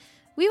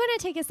We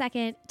want to take a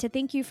second to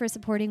thank you for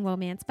supporting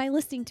Womance by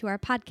listening to our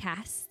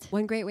podcast.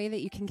 One great way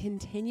that you can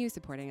continue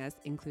supporting us,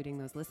 including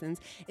those listens,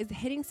 is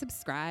hitting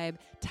subscribe,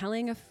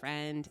 telling a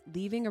friend,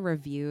 leaving a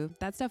review.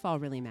 That stuff all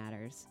really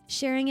matters.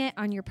 Sharing it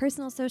on your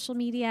personal social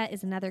media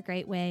is another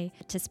great way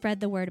to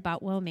spread the word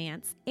about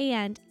Womance.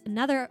 And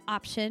another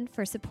option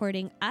for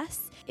supporting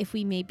us, if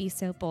we may be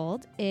so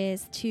bold,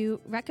 is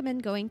to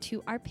recommend going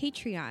to our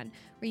Patreon,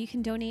 where you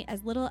can donate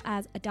as little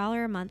as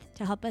 $1 a month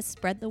to help us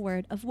spread the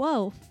word of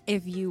woe.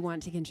 If you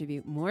want to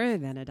contribute more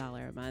than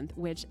 $1 a month,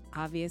 which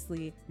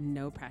obviously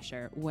no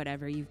pressure,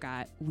 whatever you've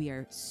got, we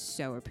are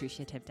so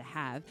appreciative to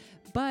have.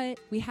 But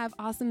we have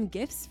awesome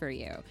gifts for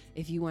you.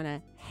 If you want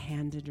a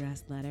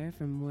hand-addressed letter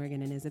from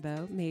Morgan and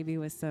Isabeau, maybe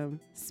with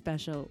some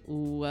special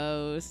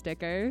woe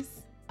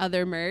stickers,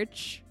 other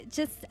merch,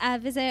 just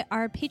visit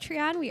our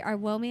Patreon. We are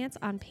Womance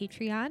on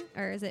Patreon,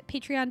 or is it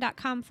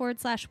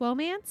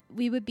patreon.com/Womance?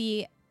 We would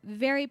be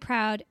very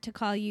proud to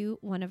call you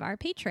one of our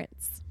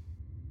patrons.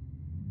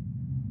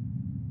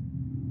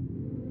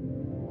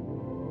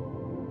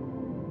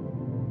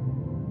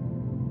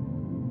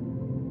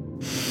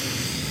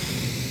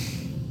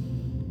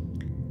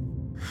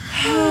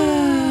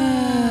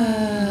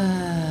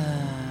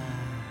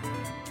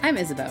 I'm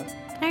Isabeau.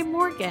 I'm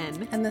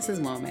Morgan. And this is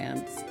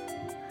Womance.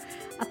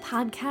 A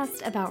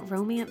podcast about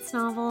romance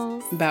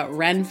novels. About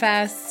Renn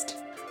Fest.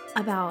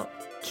 About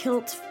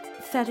kilt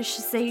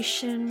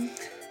fetishization.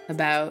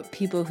 About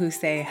people who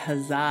say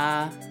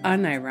huzzah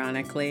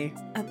unironically.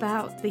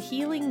 About the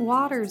healing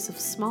waters of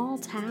small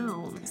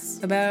towns.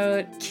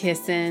 About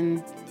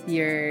kissing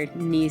your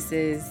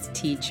niece's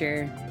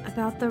teacher.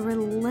 About the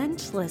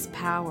relentless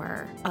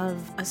power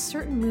of a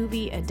certain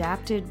movie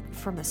adapted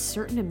from a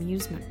certain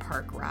amusement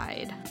park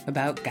ride.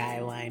 About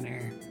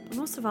guyliner. But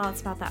most of all,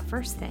 it's about that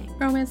first thing.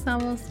 Romance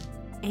novels.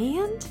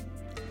 And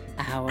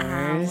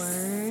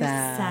ourselves.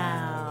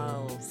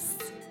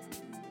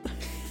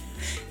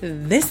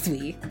 This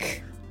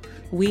week,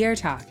 we are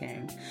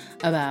talking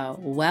about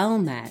Well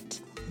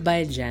Met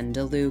by Jen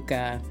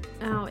DeLuca.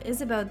 Oh,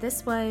 Isabeau,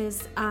 this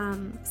was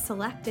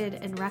selected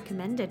and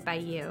recommended by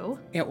you.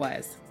 It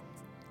was.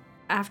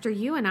 After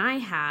you and I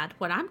had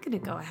what I'm going to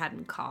go ahead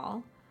and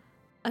call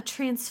a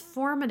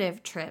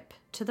transformative trip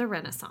to the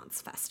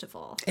Renaissance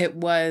Festival. It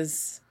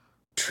was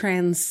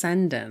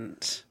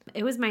transcendent.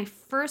 It was my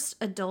first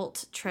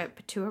adult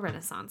trip to a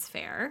Renaissance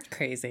fair.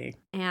 Crazy.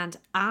 And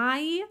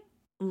I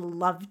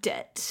loved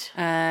it.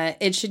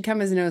 It should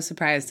come as no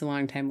surprise to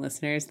longtime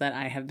listeners that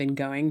I have been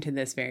going to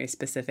this very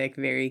specific,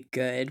 very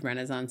good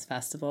Renaissance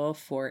festival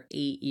for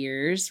 8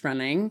 years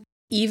running.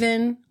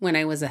 Even when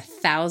I was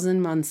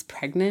 1,000 months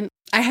pregnant,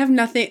 I have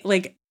nothing,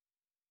 like,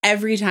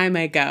 every time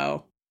I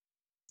go,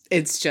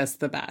 it's just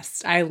the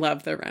best. I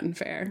love the Renn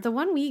Fair. The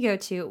one we go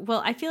to,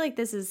 well, I feel like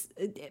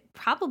it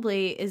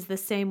probably is the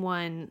same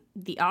one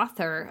the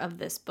author of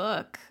this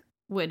book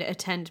would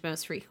attend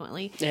most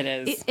frequently. It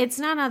is. It's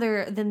none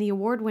other than the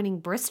award-winning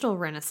Bristol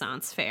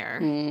Renaissance Faire,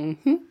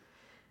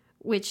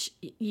 which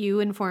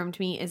you informed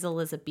me is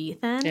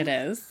Elizabethan. It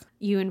is.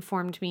 You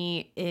informed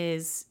me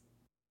is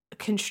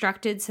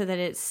constructed so that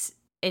it's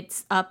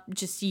up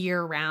just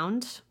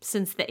year-round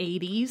since the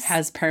 80s.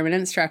 Has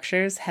permanent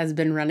structures, has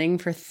been running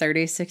for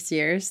 36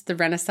 years. The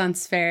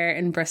Renaissance Fair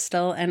in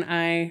Bristol and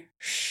I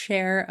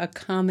share a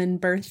common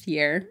birth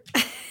year.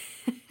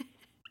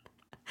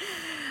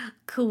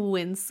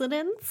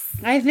 Coincidence?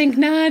 I think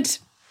not.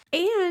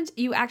 And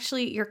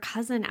your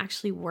cousin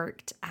actually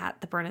worked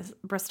at the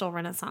Bristol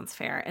Renaissance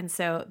Fair. And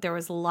so there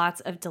was lots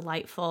of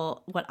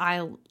delightful, what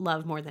I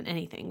love more than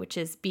anything, which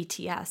is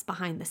BTS,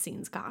 behind the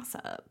scenes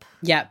gossip.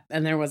 Yep.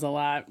 And there was a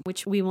lot.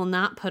 Which we will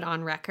not put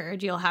on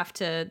record. You'll have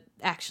to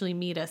actually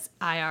meet us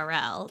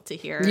IRL to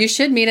hear. You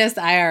should meet us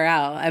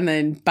IRL and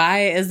then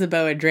buy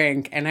Isabeau a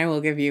drink and I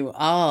will give you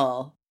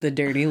all the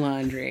dirty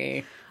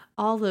laundry.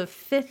 All the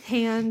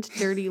fifth-hand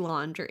dirty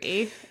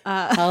laundry.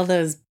 All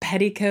those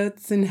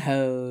petticoats and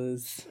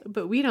hose.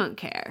 But we don't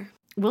care.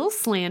 We'll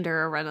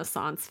slander a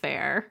Renaissance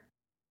fair.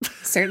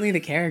 Certainly the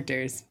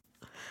characters.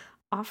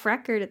 Off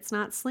record, it's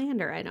not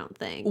slander, I don't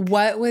think.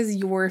 What was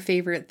your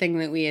favorite thing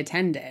that we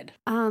attended?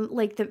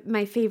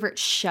 My favorite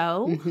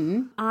show?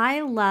 Mm-hmm.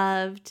 I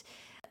loved...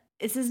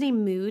 Is his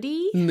name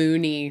Moody?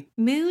 Mooney.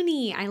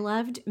 I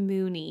loved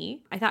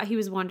Mooney. I thought he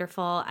was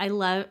wonderful.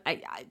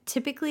 I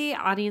typically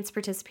audience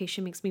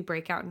participation makes me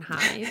break out in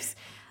hives.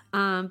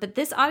 But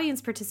this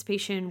audience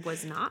participation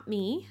was not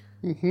me.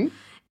 Mm-hmm.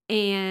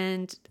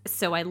 And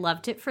so I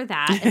loved it for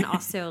that. And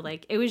also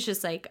it was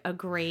just a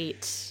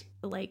great,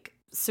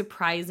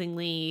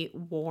 surprisingly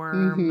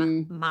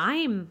warm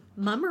mime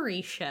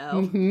mummery show.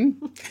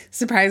 Mm-hmm.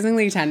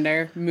 Surprisingly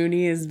tender.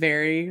 Mooney is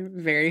very,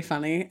 very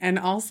funny. And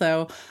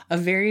also a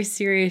very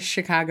serious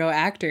Chicago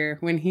actor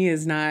when he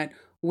is not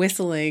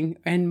whistling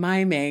and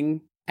miming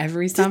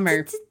every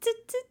summer.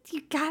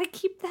 You gotta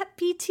keep that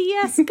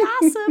BTS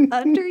gossip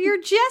under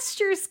your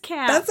gestures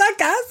cap. That's not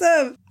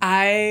gossip.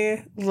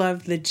 I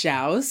love the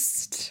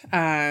joust.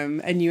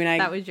 And you and I...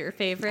 That was your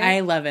favorite? I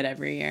love it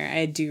every year.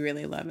 I do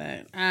really love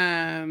it.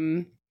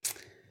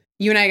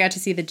 You and I got to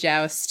see the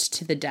joust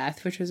to the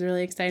death, which was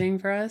really exciting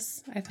for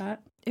us, I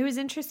thought. It was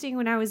interesting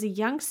when I was a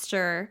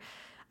youngster.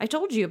 I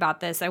told you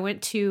about this. I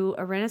went to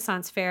a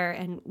Renaissance fair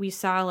and we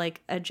saw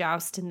like a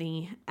joust in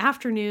the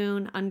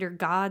afternoon under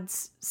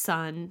God's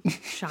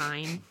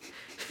sunshine.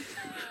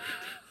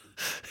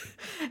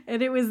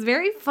 And it was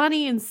very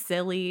funny and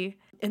silly.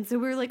 And so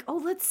we were like, oh,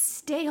 let's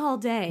stay all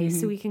day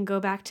so we can go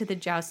back to the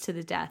joust to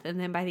the death. And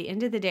then by the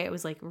end of the day, it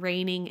was like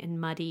raining and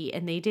muddy.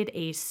 And they did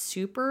a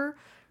super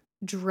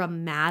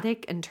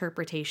dramatic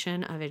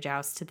interpretation of a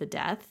joust to the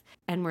death.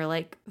 And we're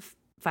like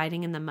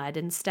fighting in the mud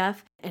and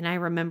stuff. And I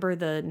remember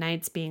the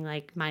knights being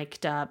like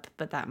mic'd up,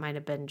 but that might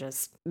have been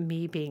just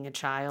me being a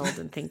child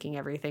and thinking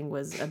everything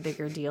was a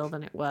bigger deal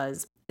than it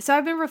was. So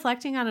I've been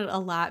reflecting on it a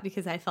lot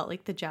because I felt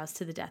like the joust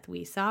to the death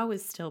we saw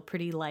was still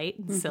pretty light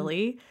and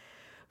silly.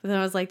 But then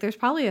I was like, there's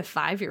probably a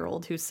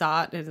 5-year-old who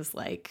saw it and is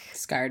like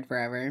scarred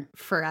forever.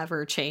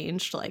 Forever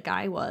changed like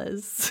I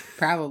was.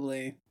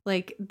 Probably.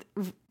 Like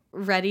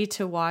ready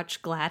to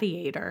watch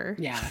Gladiator.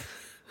 Yeah.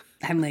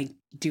 And like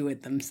do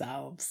it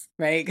themselves,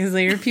 right? Because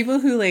there are people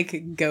who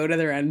like go to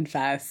the Renn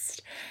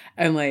Fest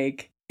and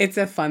like it's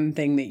a fun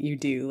thing that you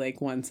do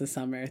like once a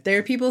summer. There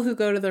are people who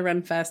go to the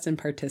Renn Fest and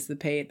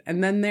participate,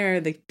 and then there are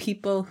the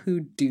people who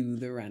do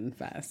the Renn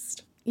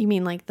Fest. You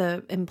mean like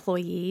the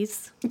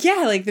employees?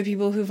 Yeah, like the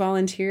people who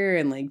volunteer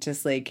and like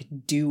just like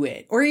do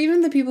it. Or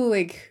even the people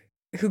like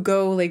who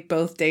go like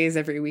both days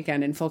every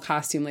weekend in full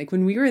costume. Like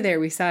when we were there,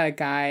 we saw a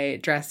guy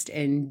dressed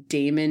in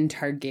Daemon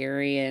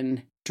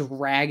Targaryen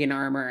dragon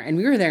armor, and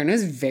we were there and it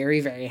was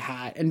very, very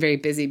hot and very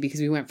busy because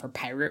we went for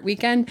Pirate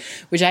Weekend,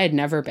 which I had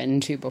never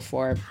been to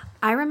before.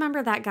 I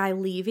remember that guy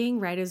leaving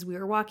right as we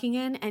were walking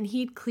in, and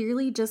he'd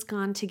clearly just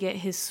gone to get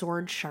his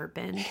sword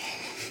sharpened.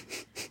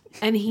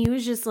 And he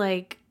was just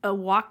like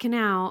walking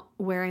out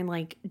wearing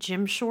like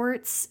gym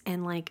shorts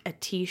and like a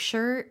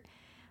t-shirt,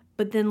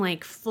 but then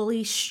like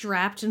fully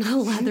strapped in a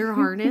leather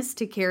harness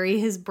to carry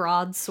his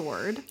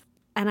broadsword.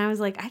 And I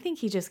was like, I think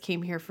he just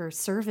came here for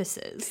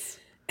services.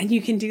 And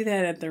you can do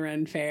that at the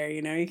Renn Fair,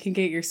 you know? You can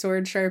get your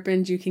sword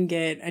sharpened, you can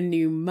get a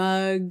new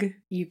mug,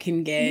 you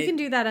can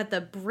do that at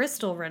the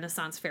Bristol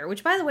Renaissance Faire,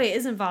 which, by the way,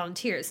 isn't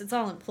volunteers. It's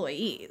all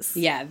employees.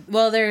 Yeah.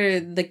 Well,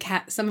 they're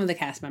some of the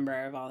cast member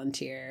are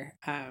volunteer.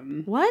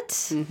 What?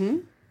 Mm-hmm.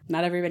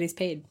 Not everybody's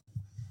paid.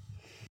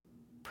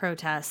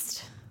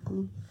 Protest.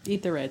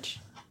 Eat the rich.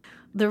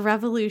 The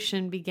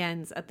revolution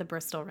begins at the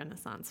Bristol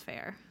Renaissance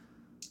Fair.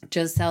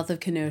 Just south of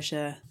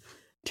Kenosha.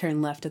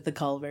 Turn left at the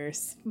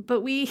Culvers.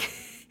 But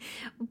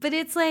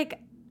it's like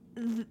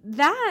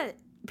that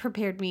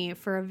prepared me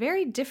for a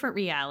very different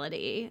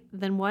reality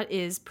than what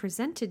is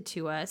presented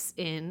to us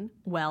in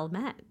Well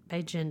Met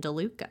by Jen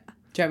DeLuca.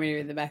 Do you want me to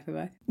read the back of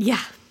the book?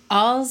 Yeah.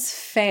 All's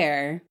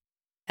fair,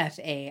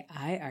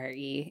 Faire,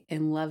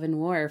 in love and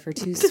war for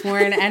two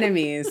sworn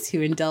enemies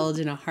who indulge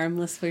in a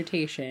harmless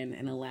flirtation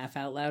in a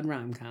laugh-out-loud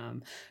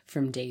rom-com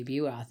from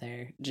debut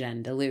author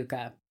Jen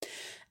DeLuca.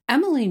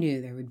 Emily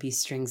knew there would be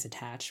strings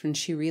attached when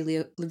she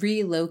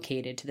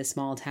relocated to the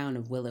small town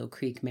of Willow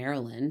Creek,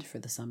 Maryland for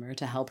the summer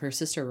to help her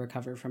sister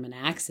recover from an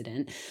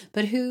accident,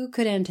 but who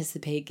could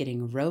anticipate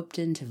getting roped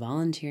into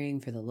volunteering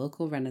for the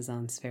local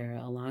Renaissance Fair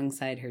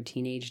alongside her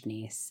teenage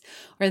niece,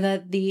 or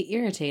that the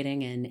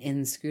irritating and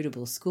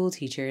inscrutable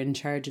schoolteacher in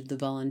charge of the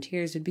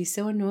volunteers would be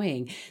so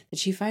annoying that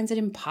she finds it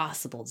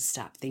impossible to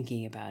stop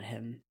thinking about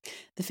him.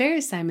 The fair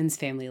is Simon's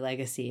family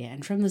legacy,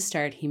 and from the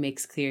start he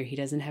makes clear he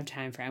doesn't have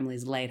time for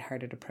Emily's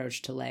lighthearted approach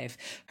to life,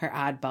 her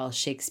oddball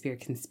Shakespeare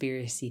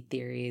conspiracy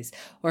theories,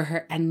 or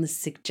her endless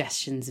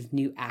suggestions of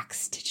new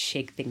acts to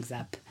shake things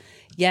up.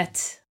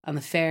 Yet, on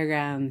the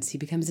fairgrounds, he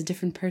becomes a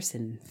different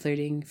person,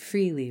 flirting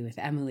freely with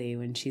Emily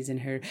when she's in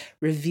her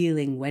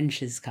revealing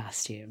wench's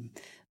costume.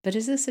 But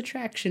is this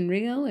attraction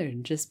real or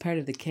just part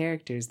of the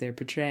characters they're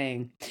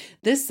portraying?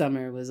 This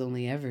summer was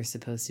only ever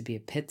supposed to be a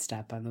pit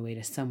stop on the way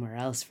to somewhere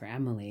else for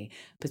Emily,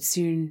 but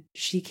soon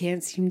she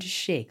can't seem to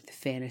shake the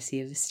fantasy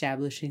of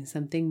establishing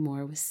something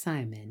more with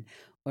Simon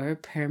or a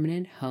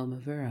permanent home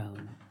of her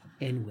own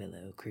in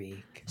Willow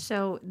Creek.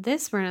 So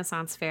this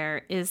Renaissance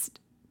Fair is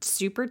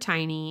super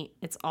tiny.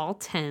 It's all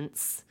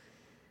tents.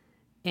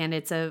 And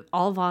it's a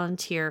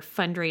all-volunteer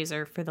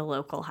fundraiser for the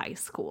local high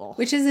school.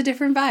 Which is a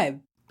different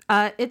vibe.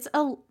 It's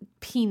a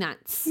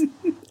peanuts.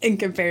 In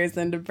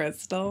comparison to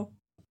Bristol.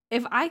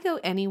 If I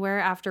go anywhere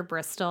after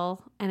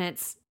Bristol and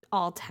it's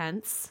all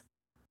tents,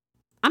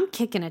 I'm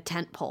kicking a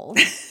tent pole.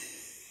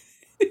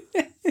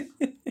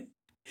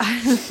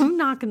 I'm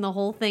knocking the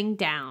whole thing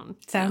down.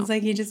 Sounds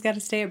like you just got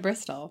to stay at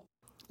Bristol.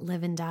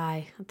 Live and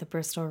die at the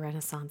Bristol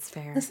Renaissance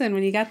Fair. Listen,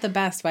 when you got the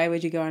best, why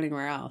would you go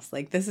anywhere else?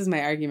 Like, this is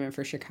my argument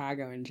for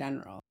Chicago in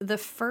general. The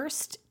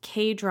first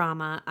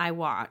K-drama I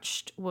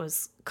watched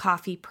was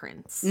Coffee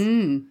Prince.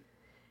 Mm.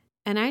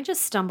 And I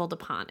just stumbled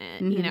upon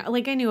it. Mm-hmm. You know,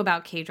 like I knew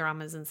about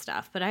K-dramas and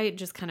stuff, but I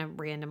just kind of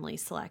randomly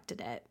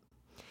selected it.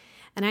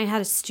 And I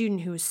had a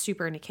student who was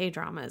super into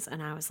K-dramas,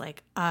 and I was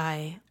like,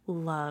 I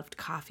loved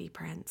Coffee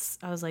Prince.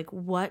 I was like,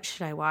 what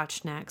should I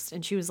watch next?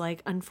 And she was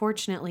like,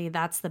 unfortunately,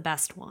 that's the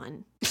best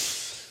one.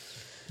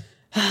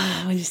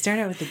 When you start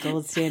out with the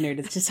gold standard,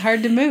 it's just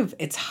hard to move.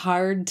 It's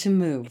hard to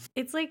move.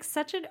 It's like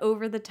such an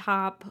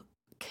over-the-top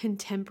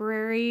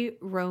contemporary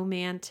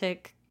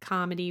romantic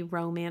comedy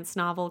romance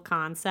novel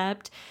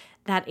concept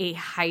that a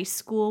high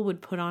school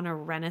would put on a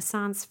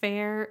Renaissance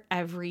fair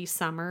every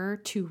summer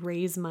to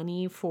raise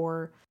money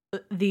for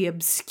the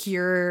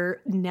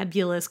obscure,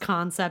 nebulous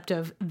concept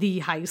of the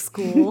high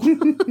school.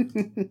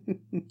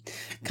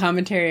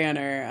 Commentary on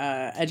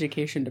our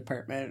education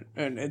department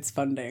and its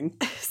funding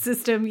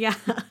system, yeah.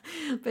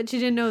 But you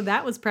didn't know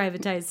that was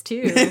privatized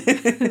too.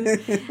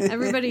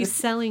 Everybody's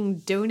selling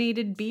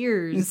donated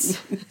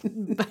beers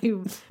by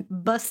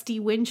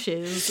busty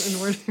wenches in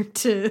order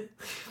to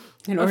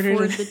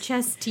afford the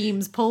chess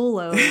team's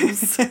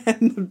polos.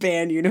 And the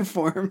band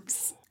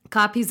uniforms.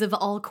 Copies of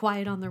All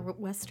Quiet on the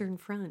Western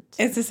Front.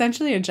 It's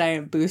essentially a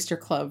giant booster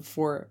club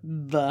for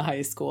the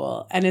high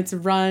school. And it's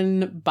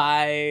run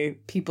by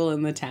people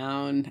in the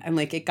town. And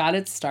like it got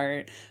its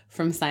start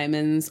from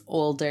Simon's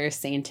older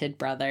sainted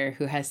brother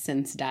who has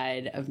since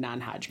died of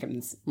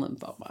non-Hodgkin's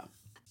lymphoma.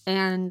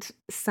 And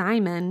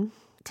Simon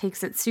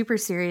takes it super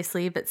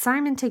seriously, but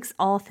Simon takes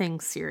all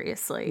things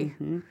seriously,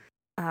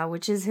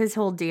 which is his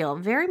whole deal.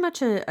 Very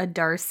much a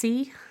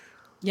Darcy.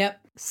 Yep.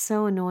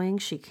 So annoying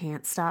she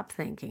can't stop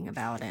thinking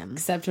about him.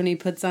 Except when he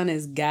puts on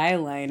his guy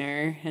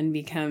liner and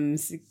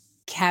becomes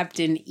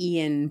Captain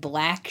Ian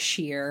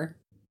Blackshear.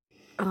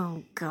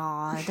 Oh,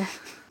 God.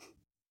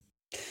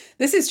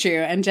 This is true,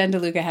 and Jen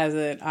DeLuca has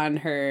it on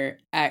her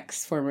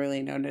X,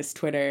 formerly known as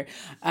Twitter,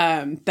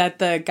 that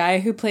the guy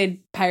who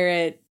played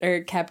Pirate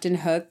or Captain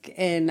Hook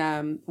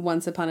in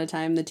Once Upon a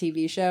Time, the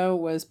TV show,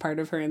 was part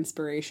of her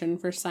inspiration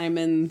for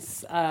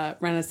Simon's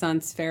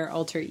Renaissance Faire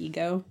alter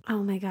ego.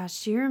 Oh my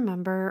gosh, do you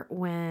remember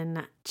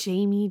when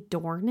Jamie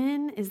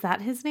Dornan, is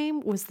that his name,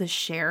 was the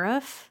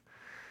sheriff?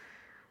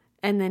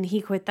 And then he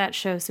quit that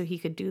show so he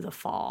could do The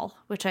Fall,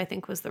 which I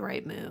think was the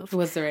right move. It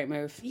was the right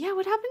move. Yeah,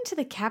 what happened to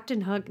the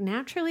Captain Hook?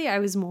 Naturally, I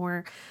was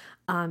more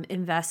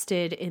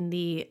invested in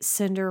the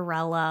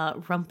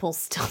Cinderella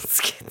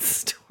Rumpelstiltskin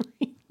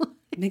story.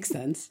 Makes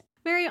sense.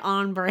 Very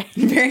on brand.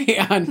 Very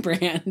on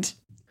brand.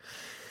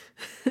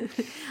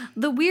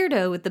 The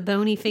weirdo with the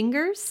bony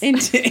fingers.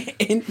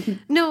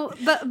 No,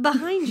 but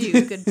behind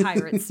you, good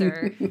pirate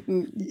sir.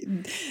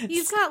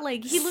 He's got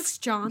like, he looks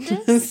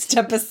jaundiced.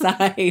 Step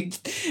aside,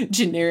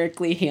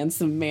 generically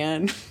handsome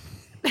man.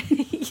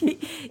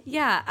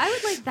 Yeah, I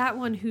would like that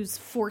one who's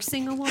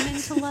forcing a woman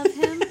to love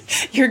him.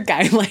 Your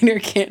guy liner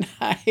can't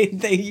hide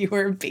that you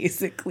are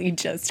basically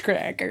just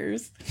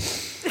crackers.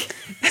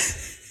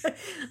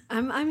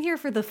 I'm here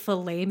for the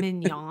filet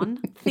mignon.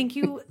 Thank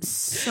you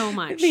so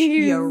much,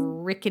 you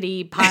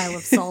rickety pile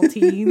of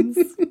saltines.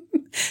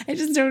 I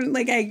just don't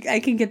like. I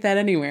can get that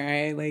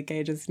anywhere.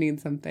 I just need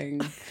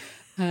something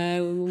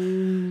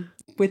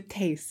with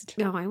taste.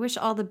 No, I wish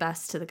all the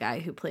best to the guy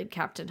who played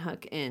Captain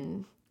Hook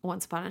in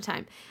Once Upon a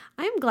Time.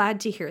 I'm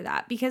glad to hear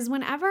that because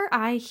whenever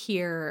I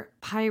hear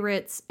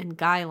pirates and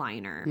guy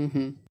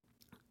liner,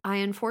 I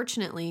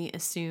unfortunately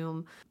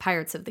assume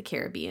Pirates of the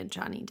Caribbean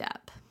Johnny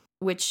Depp,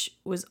 which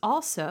was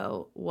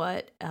also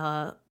what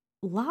a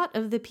lot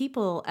of the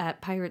people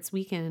at Pirates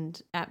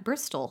Weekend at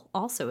Bristol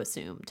also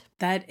assumed.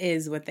 That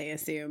is what they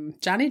assume.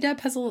 Johnny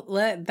Depp has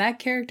that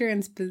character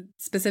and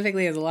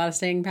specifically has a lot of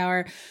staying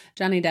power.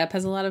 Johnny Depp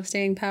has a lot of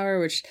staying power,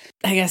 which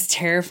I guess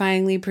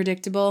terrifyingly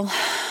predictable.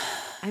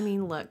 I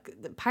mean, look,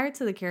 the Pirates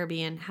of the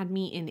Caribbean had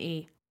me in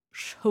a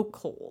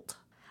chokehold.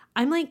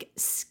 I'm like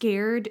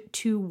scared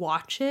to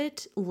watch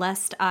it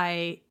lest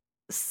I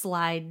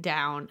slide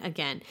down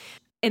again.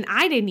 And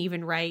I didn't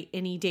even write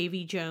any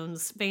Davy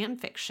Jones fan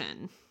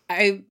fiction.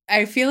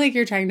 I feel like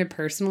you're trying to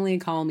personally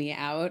call me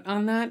out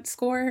on that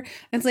score.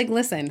 It's like,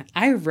 listen,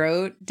 I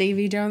wrote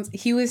Davy Jones.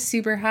 He was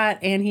super hot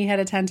and he had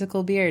a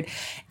tentacle beard.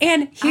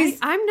 And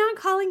I'm not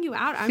calling you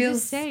out. I'm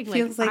just saying,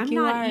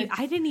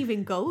 I didn't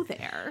even go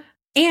there.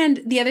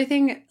 And the other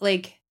thing,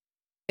 like,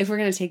 if we're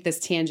going to take this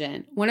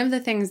tangent, one of the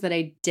things that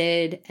I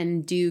did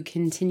and do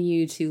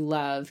continue to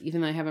love, even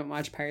though I haven't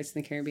watched Pirates of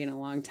the Caribbean in a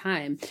long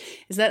time,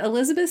 is that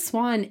Elizabeth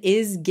Swann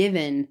is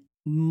given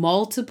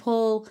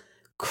multiple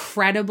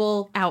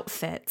credible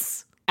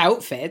outfits,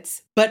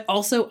 but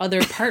also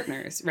other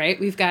partners, right?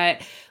 We've got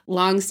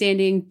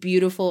longstanding,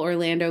 beautiful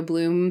Orlando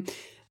Bloom,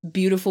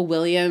 beautiful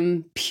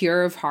William,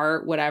 pure of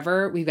heart,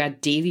 whatever. We've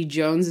got Davy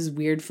Jones's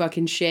weird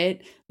fucking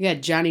shit. We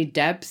got Johnny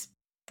Depp's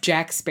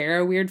Jack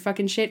Sparrow weird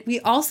fucking shit. We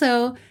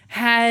also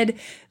had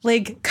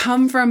like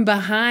come from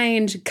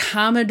behind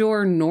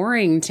Commodore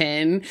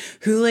Norrington,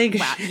 who like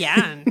wow,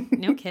 yeah,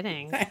 no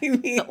kidding. I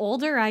mean, the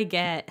older I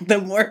get, the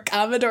more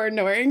Commodore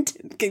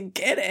Norrington can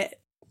get it.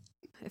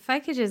 If I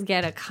could just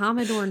get a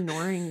Commodore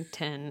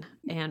Norrington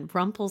and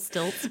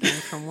Rumpelstiltskin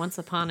from Once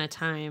Upon a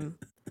Time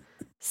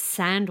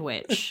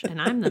sandwich, and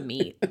I'm the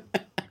meat.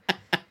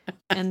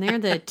 And they're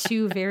the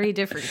two very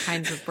different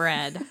kinds of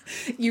bread.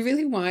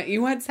 You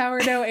want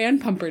sourdough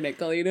and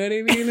pumpernickel, you know what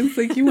I mean? It's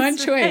like you want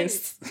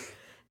choice. Right.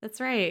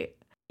 That's right.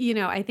 You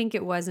know, I think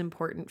it was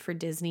important for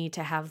Disney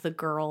to have the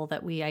girl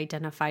that we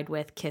identified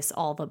with kiss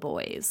all the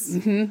boys.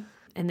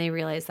 And they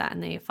realized that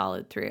and they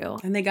followed through.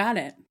 And they got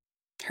it.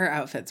 Her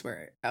outfits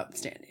were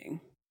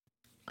outstanding.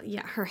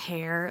 Yeah, her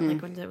hair,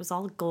 like when it was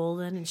all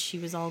golden and she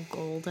was all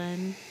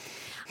golden.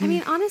 I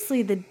mean,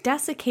 honestly, the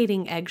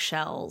desiccating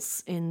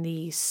eggshells in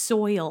the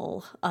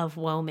soil of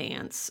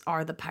romance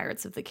are the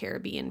Pirates of the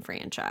Caribbean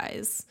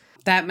franchise.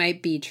 That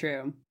might be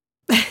true.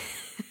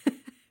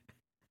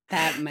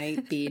 That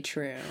might be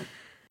true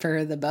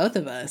for the both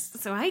of us.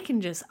 So I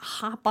can just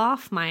hop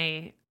off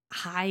my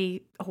high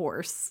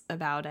horse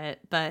about it.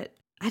 But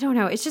I don't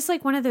know. It's just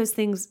like one of those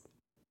things,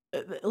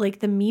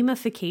 like the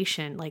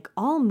memification. Like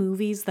all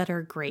movies that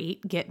are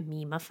great get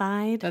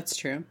memified. That's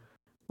true.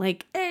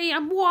 Like, hey,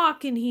 I'm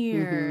walking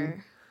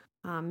here.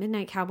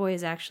 Midnight Cowboy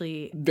is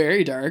actually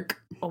very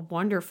dark. A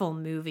wonderful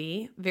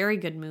movie. Very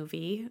good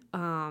movie.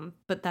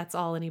 But that's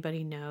all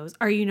anybody knows.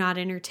 Are You Not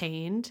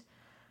Entertained?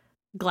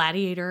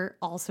 Gladiator,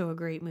 also a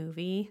great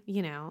movie,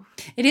 you know.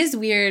 It is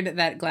weird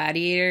that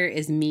Gladiator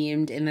is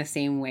memed in the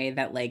same way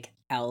that, like,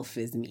 Elf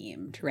is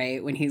memed,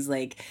 right? When he's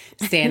like,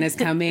 Santa's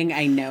coming,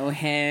 I know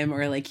him,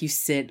 or like, you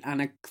sit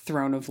on a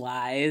throne of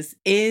lies,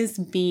 is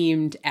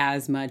memed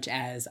as much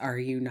as Are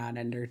You Not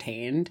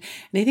Entertained?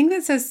 And I think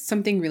that says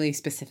something really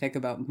specific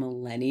about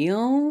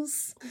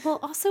millennials. Well,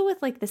 also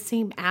with like the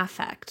same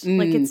affect.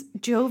 Like it's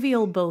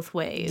jovial both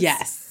ways.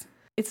 Yes.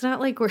 It's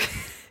not like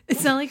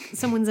it's not like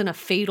someone's in a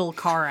fatal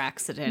car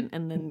accident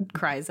and then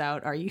cries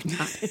out, "Are you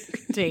not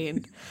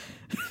entertained?"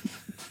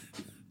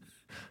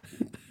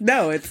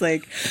 No, it's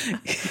like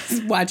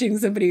watching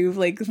somebody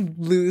like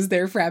lose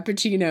their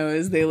frappuccino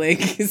as they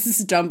like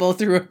stumble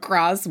through a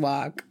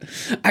crosswalk.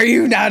 Are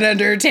you not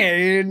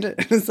entertained?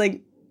 It's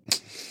like,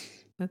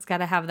 it's got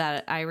to have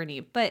that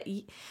irony. But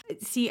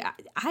see,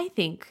 I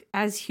think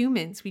as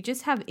humans, we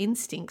just have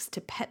instincts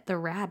to pet the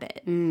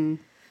rabbit.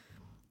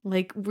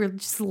 Like we're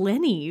just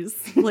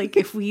Lennies. Like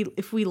if we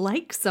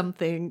like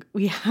something,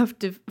 we have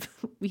to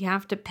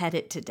pet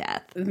it to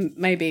death.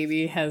 My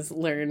baby has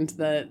learned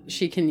that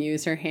she can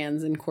use her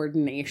hands in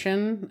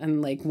coordination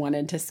and like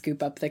wanted to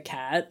scoop up the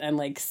cat and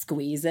like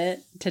squeeze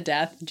it to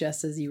death,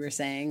 just as you were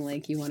saying,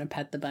 like you want to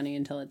pet the bunny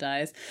until it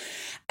dies.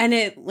 And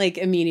it like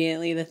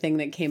immediately the thing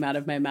that came out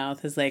of my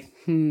mouth is like,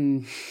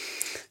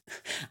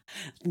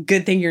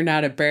 good thing you're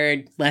not a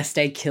bird, lest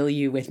I kill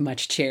you with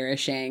much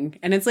cherishing.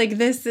 And it's like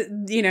this,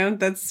 you know,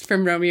 that's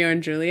from Romeo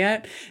and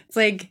Juliet. It's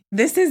like,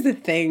 this is the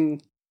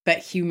thing that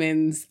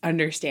humans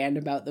understand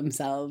about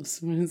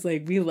themselves. It's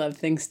like, we love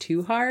things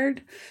too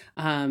hard.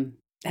 And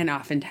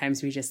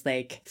oftentimes we just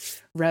like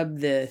rub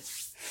the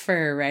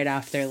fur right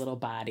off their little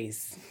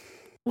bodies.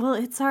 Well,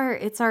 it's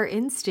our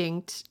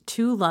instinct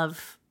to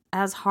love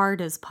as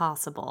hard as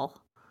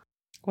possible.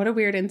 What a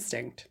weird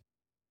instinct.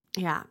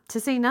 Yeah, to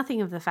say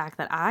nothing of the fact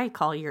that I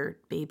call your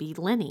baby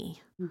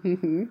Lenny.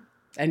 Mm-hmm.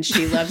 And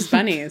she loves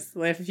bunnies.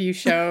 If you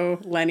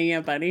show Lenny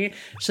a bunny,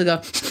 she'll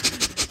go,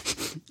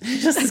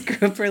 just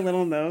screw up her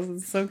little nose.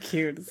 It's so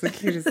cute. It's the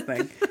cutest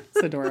thing.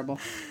 It's adorable.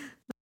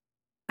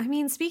 I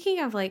mean, speaking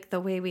of like the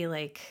way we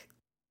like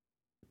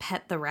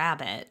pet the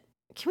rabbit,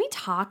 can we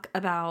talk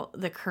about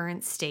the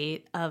current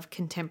state of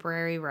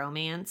contemporary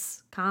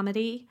romance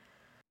comedy?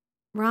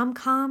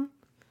 Rom-com?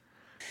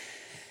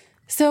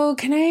 So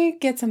can I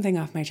get something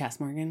off my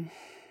chest, Morgan?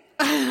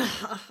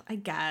 I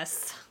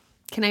guess.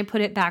 Can I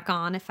put it back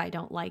on if I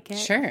don't like it?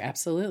 Sure,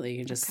 absolutely. You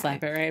can just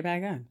slap it right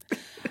back on.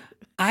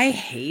 I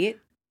hate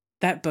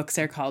that books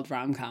are called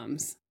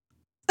rom-coms.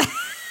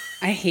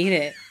 I hate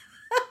it.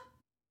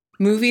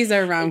 Movies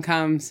are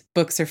rom-coms.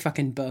 Books are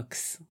fucking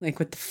books. Like,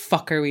 what the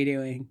fuck are we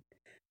doing?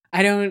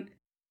 I don't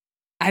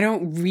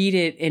read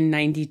it in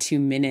 92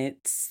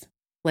 minutes.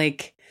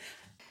 Like,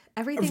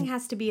 everything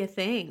has to be a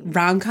thing.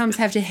 Rom-coms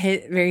have to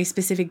hit very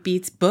specific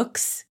beats.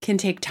 Books can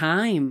take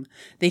time.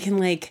 They can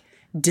like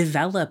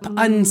develop,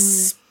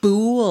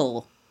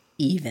 unspool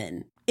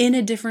even in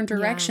a different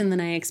direction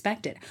than I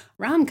expected.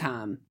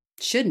 Rom-com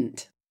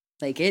shouldn't.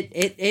 Like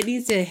it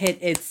needs to hit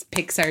its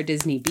Pixar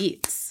Disney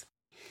beats.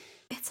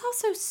 It's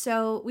also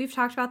so, we've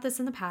talked about this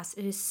in the past,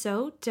 it is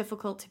so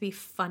difficult to be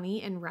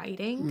funny in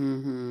writing.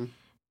 Mm-hmm.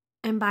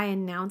 And by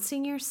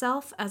announcing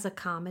yourself as a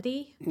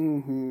comedy,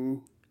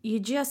 you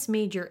just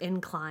made your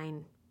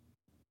incline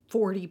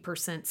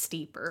 40%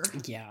 steeper.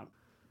 Yeah.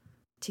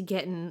 To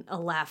getting a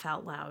laugh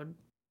out loud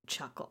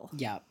chuckle.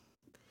 Yeah.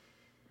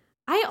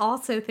 I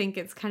also think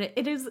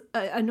it is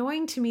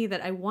annoying to me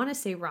that I want to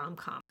say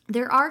rom-com.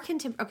 There are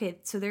okay,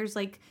 so there's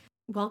like,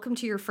 welcome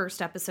to your first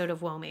episode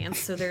of Womance.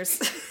 So there's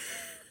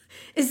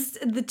is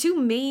the two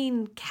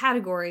main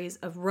categories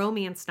of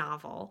romance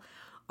novel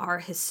are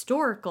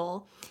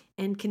historical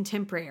and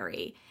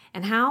contemporary.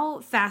 And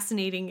how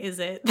fascinating is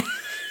it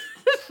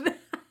that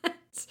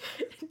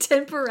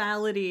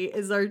temporality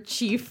is our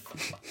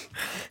chief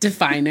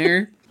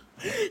definer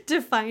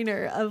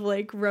of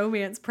like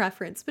romance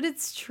preference? But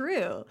it's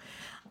true.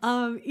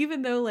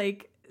 Even though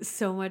like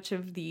so much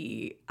of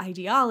the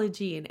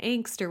ideology and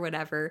angst or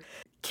whatever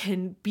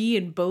can be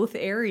in both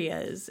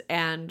areas,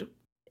 and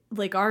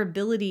like our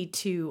ability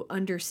to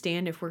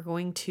understand if we're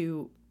going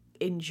to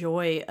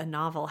enjoy a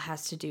novel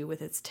has to do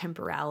with its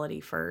temporality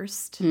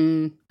first.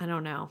 I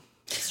don't know.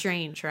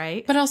 Strange,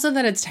 right? But also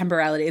that it's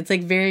temporality. It's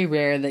like very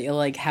rare that you'll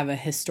like have a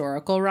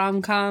historical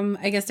rom-com.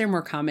 I guess they're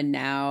more common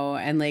now.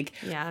 And like,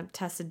 yeah,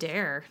 Tessa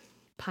Dare,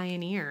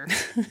 pioneer.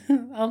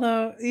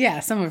 although, yeah,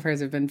 some of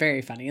hers have been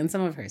very funny and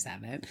some of hers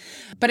haven't.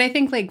 But I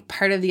think like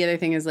part of the other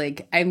thing is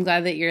like, I'm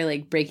glad that you're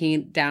like breaking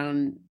it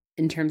down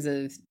in terms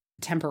of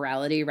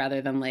temporality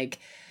rather than like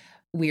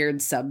weird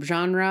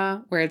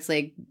subgenre where it's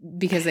like,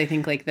 because I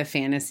think like the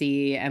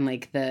fantasy and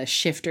like the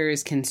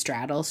shifters can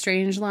straddle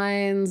strange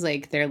lines,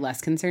 like they're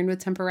less concerned with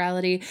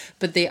temporality,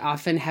 but they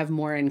often have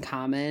more in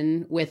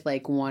common with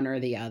like one or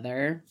the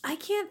other. I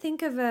can't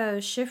think of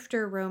a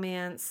shifter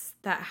romance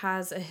that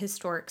has a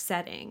historic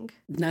setting.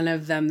 None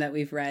of them that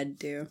we've read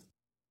do.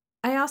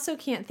 I also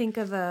can't think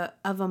of a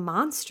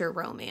monster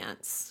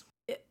romance.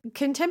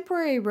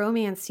 Contemporary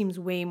romance seems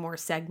way more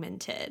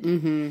segmented.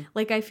 Mm-hmm.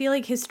 Like, I feel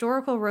like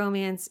historical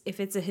romance,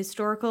 if it's a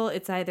historical,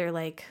 it's either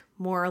like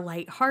more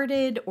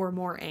lighthearted or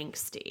more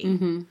angsty.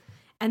 Mm-hmm.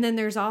 And then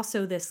there's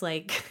also this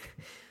like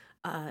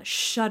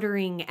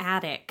shuddering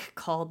attic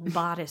called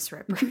bodice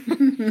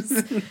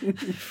rippers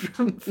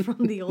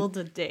from the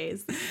olden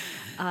days,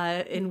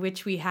 in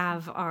which we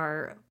have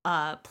our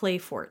play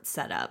fort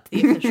set up,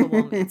 the official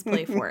romance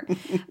play fort.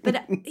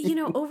 But you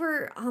know,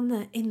 over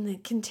in the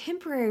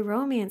contemporary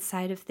romance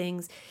side of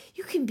things,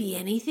 you can be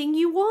anything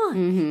you want.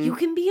 Mm-hmm. You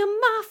can be a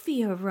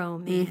mafia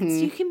romance.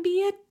 Mm-hmm. You can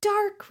be a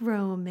dark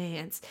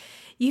romance.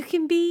 You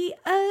can be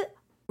a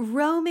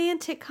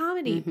romantic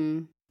comedy.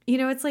 Mm-hmm. You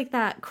know, it's like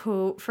that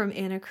quote from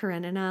Anna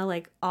Karenina,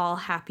 like, all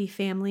happy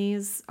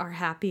families are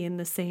happy in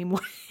the same way.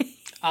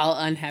 All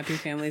unhappy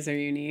families are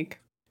unique.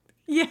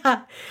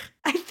 Yeah,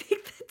 I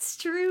think that's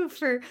true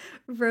for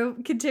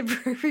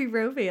contemporary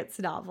romance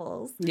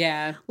novels.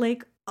 Yeah.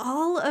 Like,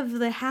 all of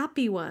the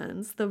happy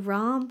ones, the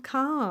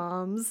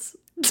rom-coms,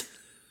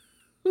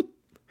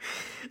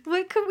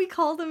 what could we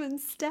call them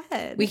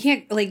instead? We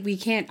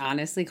can't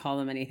honestly call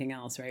them anything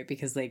else, right?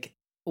 Because like,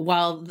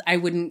 while I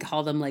wouldn't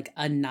call them like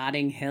a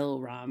Notting Hill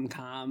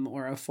rom-com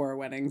or a Four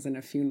Weddings and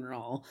a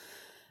Funeral,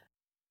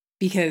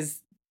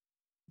 because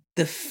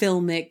the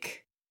filmic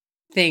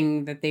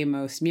thing that they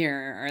most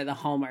mirror are the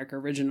Hallmark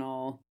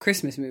original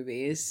Christmas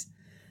movies.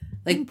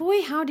 Like, and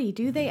boy, howdy,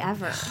 do they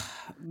ever.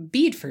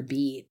 Beat for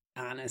beat,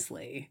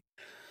 honestly.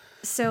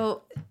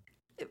 So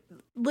I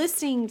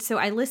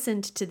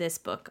listened to this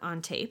book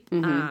on tape.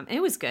 Mm-hmm.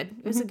 It was good.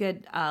 It was a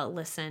good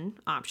listen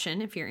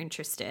option if you're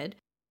interested.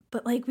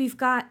 But like,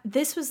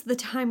 this was the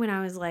time when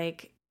I was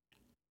like,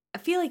 I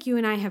feel like you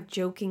and I have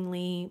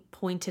jokingly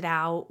pointed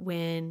out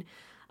when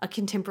a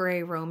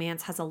contemporary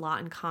romance has a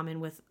lot in common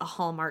with a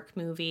Hallmark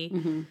movie.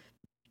 Mm-hmm.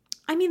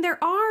 I mean, there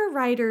are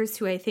writers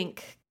who I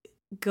think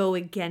go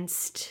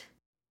against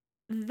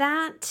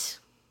that,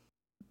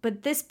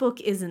 but this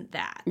book isn't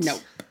that. Nope.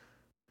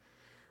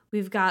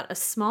 We've got a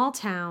small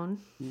town.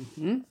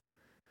 Mm-hmm.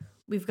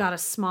 We've got a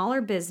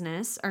smaller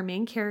business. Our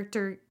main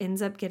character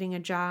ends up getting a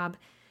job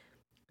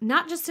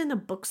not just in a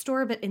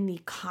bookstore, but in the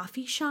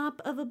coffee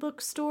shop of a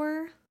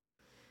bookstore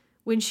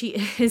when she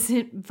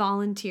isn't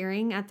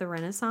volunteering at the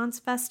Renaissance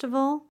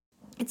Festival.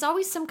 It's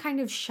always some kind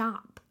of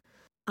shop.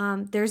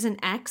 There's an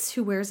ex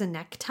who wears a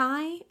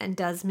necktie and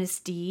does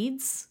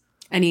misdeeds.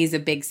 And he's a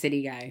big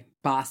city guy,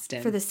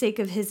 Boston. For the sake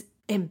of his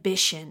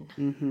ambition.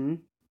 Mm-hmm.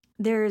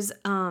 There's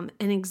an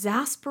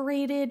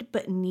exasperated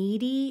but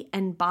needy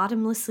and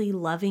bottomlessly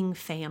loving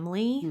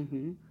family.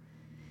 Mm-hmm.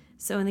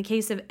 So in the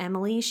case of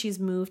Emily, she's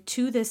moved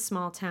to this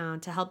small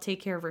town to help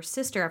take care of her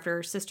sister after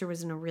her sister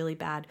was in a really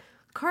bad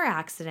car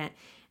accident.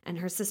 And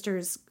her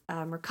sister's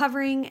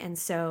recovering, and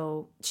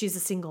so she's a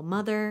single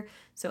mother.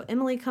 So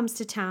Emily comes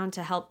to town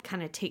to help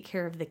kind of take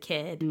care of the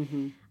kid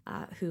Mm-hmm.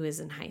 Who is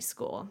in high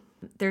school.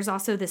 There's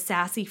also the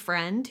sassy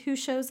friend who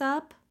shows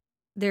up.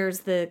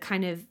 There's the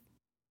kind of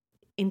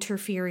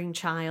interfering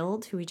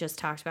child who we just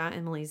talked about,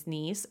 Emily's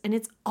niece. And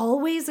it's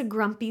always a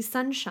grumpy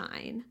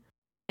sunshine.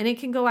 And it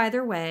can go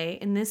either way.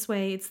 In this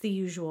way, it's the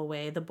usual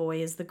way. The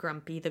boy is the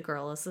grumpy, the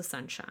girl is the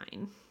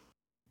sunshine.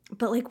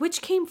 But like,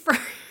 which came first?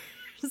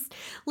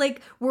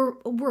 Like,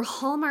 were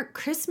Hallmark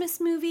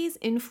Christmas movies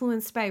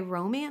influenced by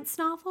romance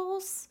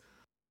novels?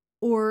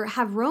 Or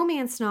have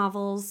romance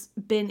novels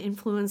been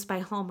influenced by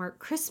Hallmark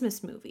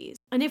Christmas movies?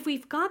 And if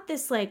we've got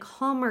this like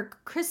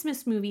Hallmark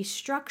Christmas movie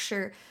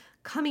structure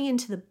coming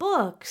into the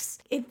books,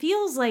 it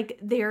feels like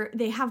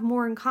they have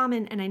more in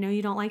common. And I know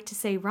you don't like to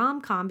say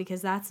rom-com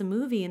because that's a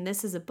movie and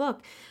this is a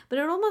book, but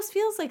it almost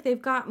feels like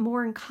they've got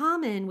more in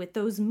common with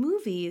those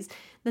movies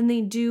than they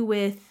do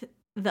with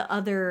the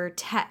other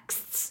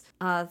texts,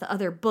 the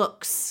other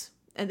books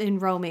in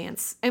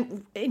romance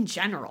and in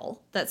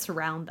general that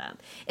surround them.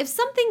 If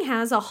something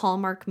has a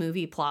Hallmark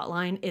movie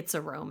plotline, it's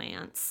a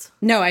romance.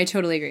 No, I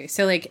totally agree.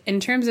 So like, in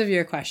terms of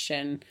your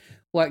question,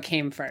 what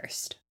came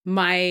first?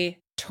 My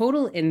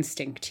total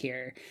instinct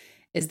here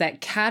is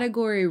that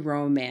category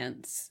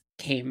romance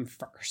came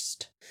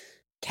first.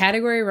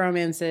 category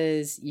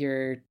romances,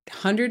 you're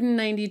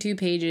 192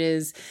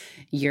 pages,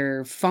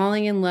 you're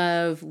falling in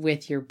love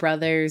with your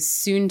brother's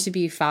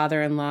soon-to-be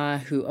father-in-law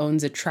who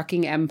owns a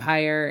trucking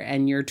empire,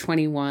 and you're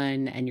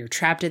 21 and you're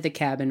trapped at the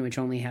cabin which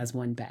only has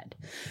one bed,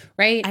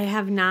 right? I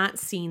have not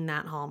seen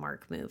that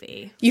Hallmark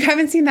movie. You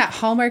haven't seen that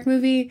Hallmark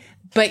movie,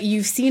 but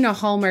you've seen a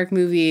Hallmark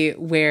movie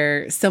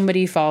where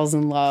somebody falls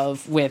in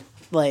love with,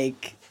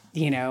 like,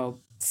 you know,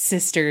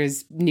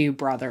 sister's new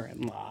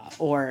brother-in-law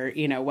or,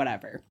 you know,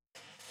 whatever.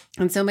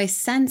 And so my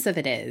sense of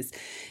it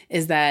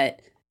is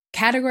that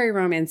category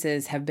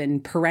romances have been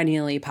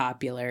perennially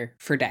popular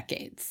for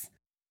decades.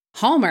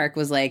 Hallmark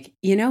was like,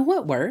 you know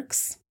what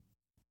works?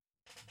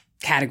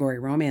 Category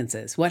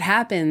romances. What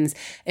happens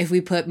if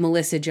we put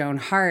Melissa Joan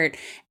Hart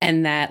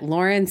and that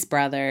Lawrence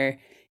brother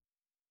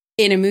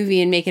in a movie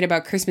and make it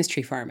about Christmas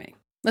tree farming?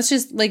 Let's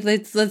just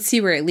let's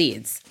see where it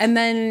leads. And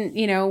then,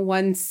 you know,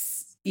 once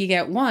you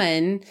get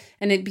one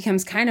and it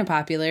becomes kind of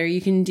popular,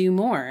 you can do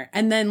more.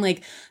 And then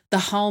like the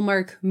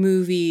Hallmark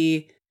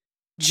movie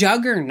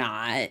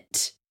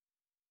juggernaut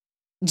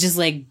just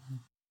like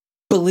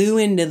blew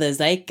into the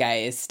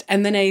zeitgeist.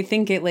 And then I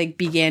think it like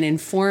began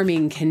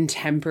informing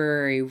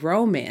contemporary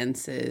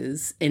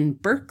romances in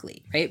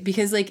Berkeley, right?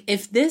 Because like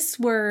if this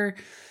were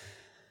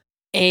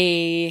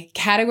a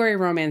category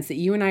romance that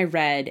you and I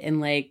read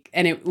in like,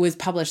 and it was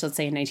published, let's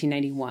say in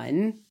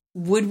 1991,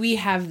 would we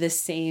have the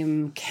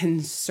same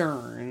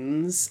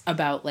concerns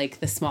about like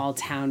the small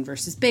town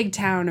versus big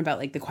town, about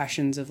like the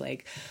questions of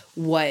like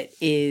what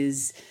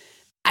is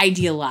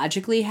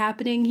ideologically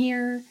happening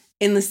here,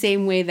 in the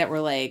same way that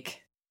we're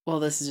like, well,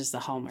 this is just a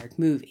Hallmark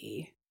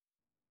movie?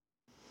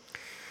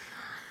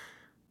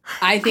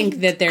 I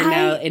think that they're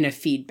now in a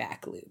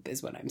feedback loop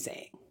is what I'm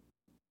saying.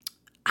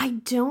 I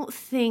don't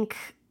think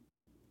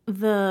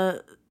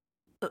the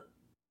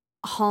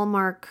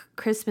Hallmark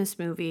Christmas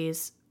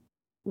movies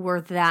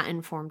were that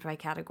informed by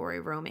category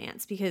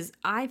romance, because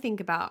I think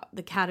about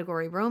the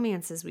category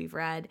romances we've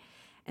read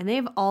and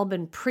they've all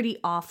been pretty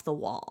off the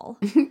wall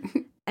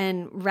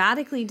and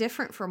radically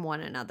different from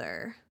one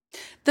another.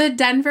 The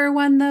Denver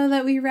one, though,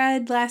 that we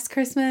read last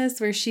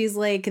Christmas, where she's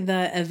like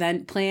the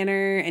event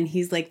planner and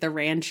he's like the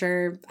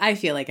rancher. I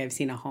feel like I've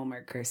seen a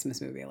Hallmark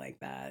Christmas movie like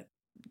that.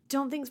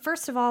 Don't think,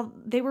 first of all,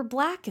 they were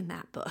black in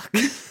that book.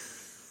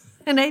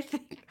 And I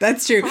think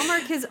that's true.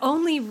 Hallmark has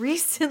only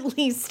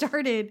recently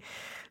started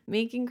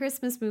making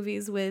Christmas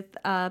movies with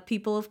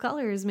people of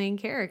color as main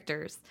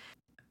characters.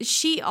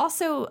 She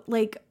also,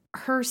 like,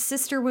 her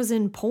sister was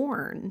in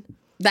porn.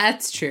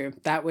 That's true.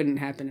 That wouldn't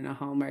happen in a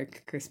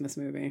Hallmark Christmas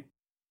movie.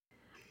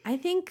 I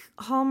think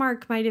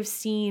Hallmark might have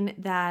seen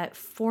that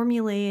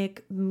formulaic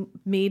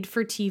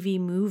made-for-TV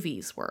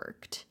movies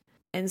worked.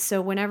 And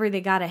so whenever they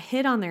got a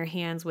hit on their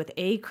hands with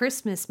a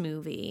Christmas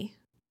movie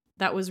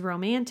that was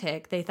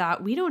romantic, they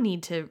thought, we don't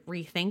need to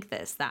rethink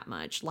this that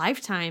much.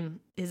 Lifetime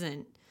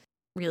isn't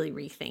really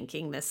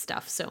rethinking this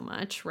stuff so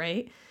much,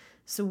 right?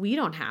 So we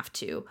don't have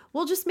to.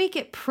 We'll just make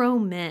it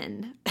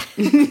pro-men.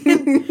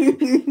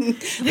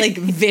 Like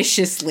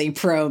viciously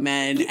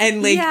pro-men.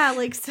 And like, yeah,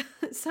 like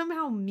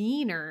somehow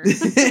meaner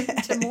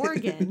to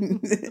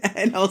Morgan.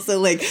 And also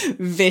like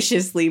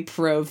viciously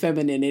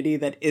pro-femininity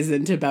that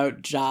isn't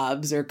about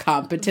jobs or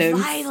competence.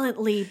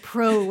 Violently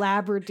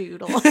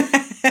pro-labradoodle.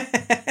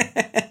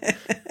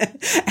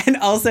 And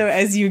also,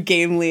 as you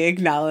gamely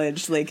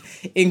acknowledged, like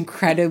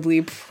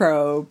incredibly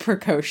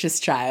precocious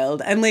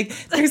child. And like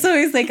there's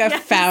always like a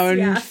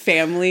found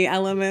family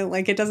element.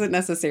 Like it doesn't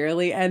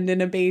necessarily end in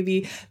a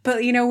baby.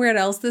 But you know where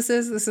else this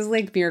is? This is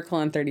like Miracle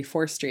on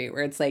 34th Street,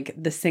 where it's like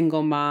the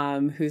single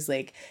mom who's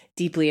like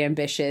deeply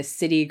ambitious,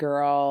 city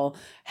girl,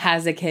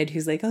 has a kid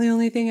who's like, oh, the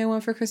only thing I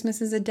want for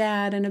Christmas is a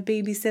dad and a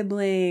baby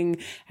sibling.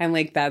 And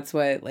like that's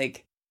what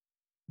like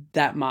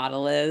that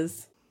model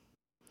is.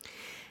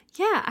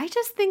 Yeah, I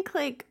just think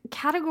like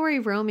category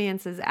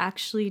romance is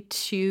actually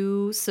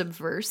too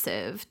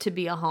subversive to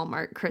be a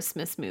Hallmark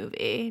Christmas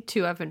movie,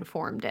 to have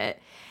informed it.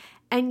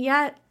 And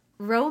yet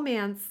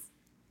romance,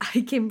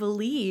 I can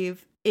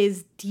believe,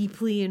 is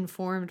deeply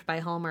informed by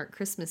Hallmark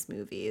Christmas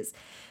movies.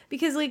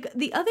 Because like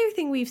the other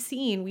thing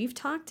we've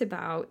talked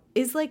about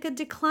is like a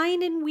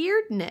decline in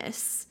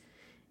weirdness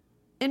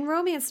in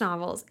romance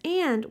novels.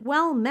 And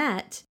Well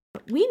Met,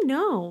 we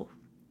know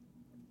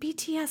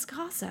BTS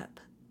gossip.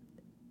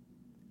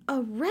 A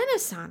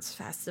Renaissance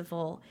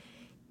festival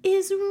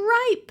is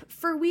ripe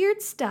for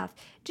weird stuff.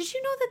 Did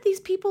you know that these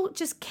people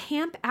just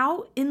camp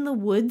out in the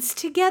woods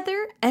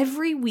together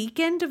every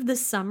weekend of the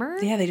summer?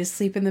 Yeah, they just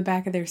sleep in the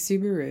back of their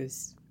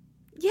Subarus.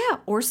 Yeah,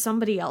 or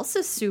somebody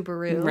else's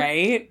Subaru.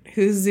 Right?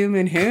 Who's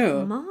zooming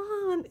who? Come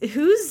on.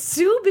 Who's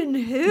zooming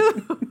who?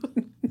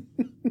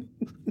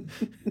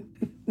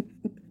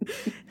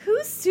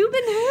 Who's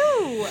zooming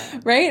who?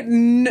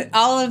 Right?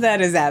 All of that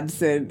is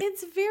absent.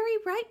 It's very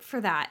ripe for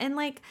that. And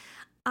like,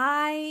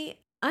 I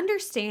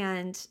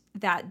understand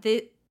that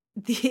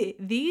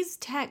these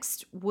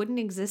texts wouldn't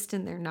exist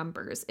in their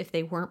numbers if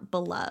they weren't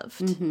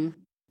beloved. Mm-hmm.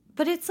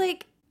 But it's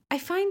like, I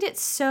find it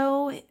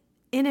so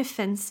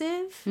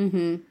inoffensive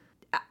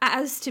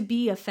as to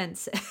be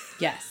offensive.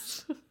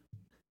 Yes.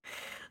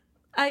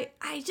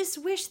 I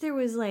just wish there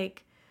was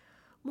like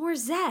more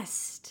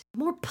zest,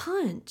 more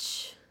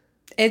punch.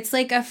 It's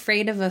like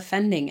afraid of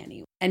offending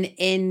anyone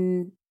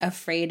and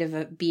afraid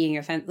of being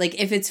offended. Like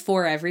if it's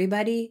for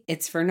everybody,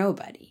 it's for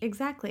nobody.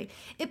 Exactly.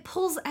 It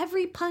pulls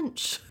every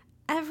punch.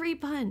 And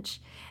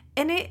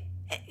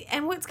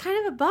what's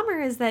kind of a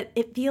bummer is that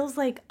it feels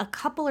like a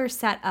couple are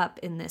set up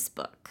in this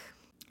book.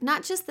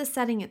 Not just the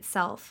setting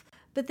itself,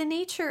 but the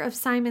nature of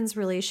Simon's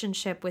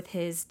relationship with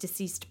his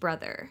deceased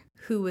brother,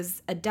 who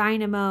was a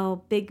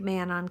dynamo, big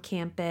man on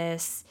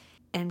campus,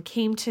 and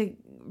came to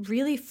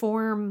really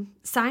form,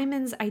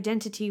 Simon's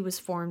identity was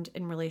formed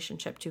in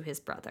relationship to his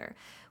brother,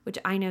 which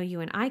I know you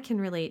and I can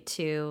relate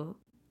to.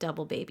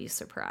 Double baby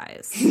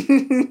surprise.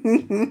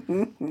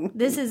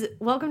 This is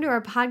welcome to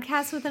our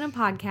podcast within a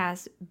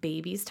podcast,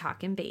 Babies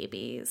Talking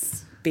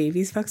Babies.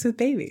 Babies fucks with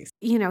babies.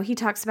 You know, he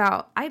talks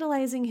about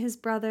idolizing his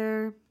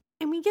brother,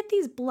 and we get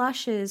these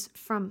blushes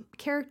from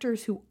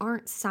characters who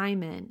aren't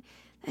Simon.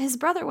 His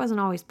brother wasn't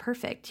always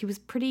perfect. He was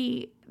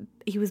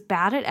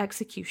bad at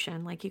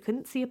execution. Like, you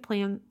couldn't see a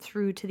plan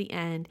through to the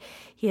end.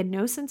 He had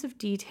no sense of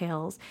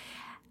details.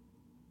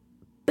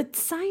 But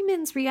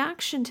Simon's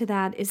reaction to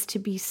that is to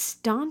be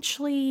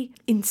staunchly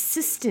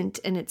insistent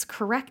in its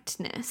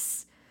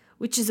correctness,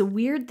 which is a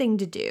weird thing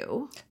to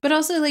do. But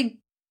also, like,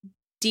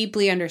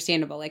 deeply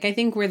understandable. Like, I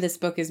think where this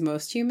book is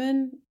most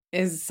human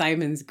is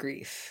Simon's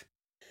grief.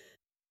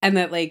 And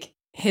that, like,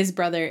 his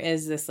brother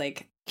is this,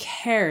 like,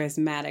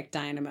 charismatic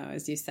dynamo,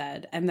 as you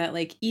said. And that,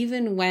 like,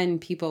 even when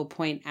people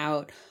point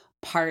out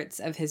parts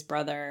of his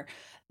brother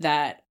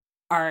that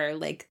are,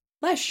 like,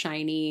 less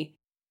shiny,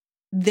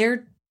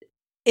 they're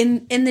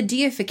in the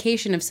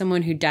deification of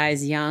someone who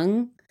dies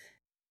young,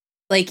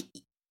 like,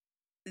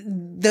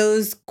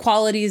 those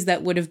qualities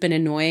that would have been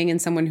annoying in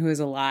someone who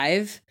is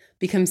alive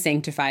become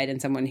sanctified in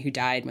someone who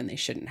died when they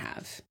shouldn't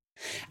have.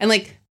 And,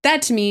 like,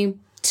 that to me,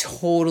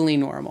 totally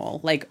normal.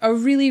 Like, a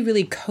really,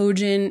 really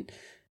cogent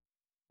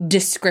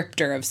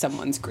descriptor of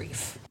someone's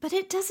grief. But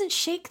it doesn't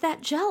shake that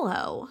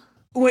jello.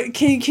 What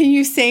can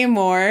you say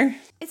more?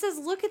 It says,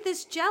 look at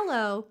this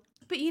jello,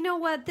 but you know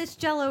what? This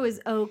jello is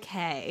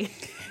okay.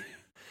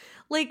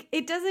 Like,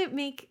 it doesn't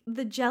make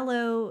the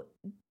jello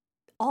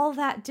all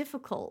that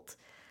difficult.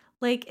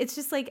 Like, it's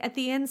just like at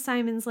the end,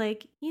 Simon's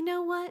like, you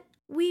know what?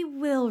 We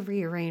will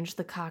rearrange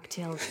the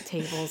cocktail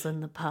tables in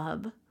the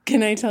pub.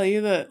 Can I tell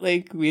you that,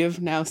 like, we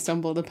have now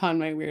stumbled upon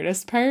my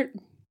weirdest part?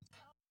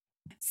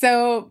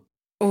 So,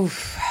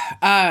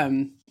 without,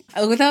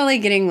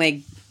 like, getting, like,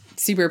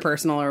 super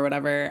personal or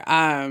whatever,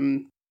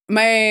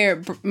 my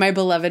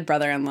beloved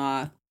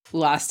brother-in-law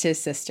lost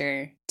his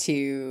sister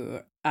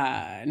to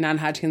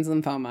non-Hodgkin's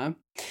lymphoma,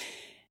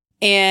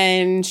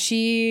 and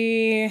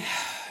she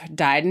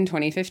died in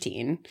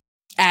 2015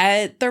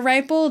 at the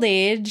ripe old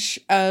age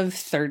of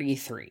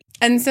 33.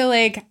 And so,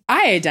 like,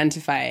 I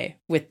identify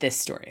with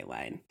this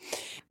storyline.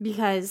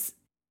 Because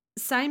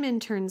Simon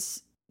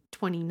turns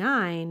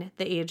 29,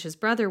 the age his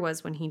brother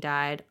was when he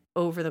died,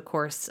 over the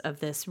course of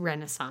this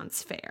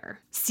Renaissance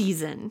Fair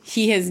season.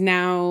 He's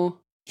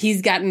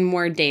gotten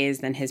more days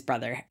than his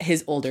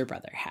older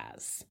brother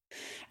has.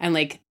 And,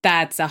 like,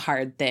 that's a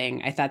hard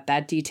thing. I thought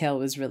that detail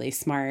was really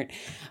smart.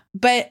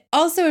 But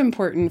also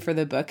important for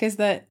the book is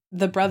that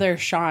the brother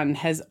Sean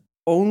has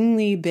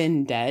only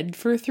been dead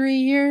for 3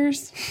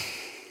 years,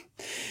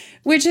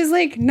 which is,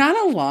 like, not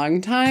a long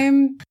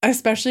time,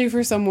 especially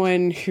for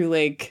someone who,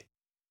 like,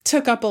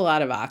 took up a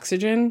lot of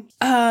oxygen.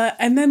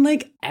 And then,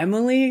 like,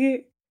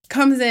 Emily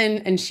comes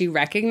in and she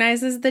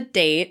recognizes the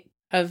date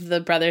of the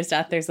brother's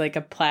death. There's, like,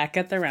 a plaque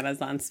at the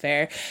Renaissance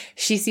Fair.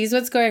 She sees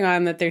what's going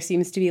on, that there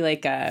seems to be,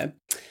 like, a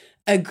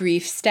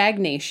grief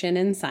stagnation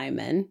in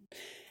Simon.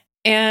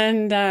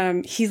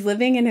 And he's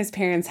living in his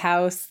parents'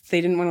 house.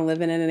 They didn't want to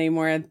live in it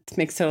anymore. It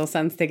makes total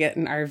sense to get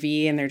an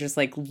RV, and they're just,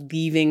 like,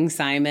 leaving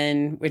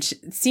Simon, which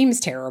seems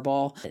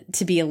terrible,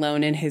 to be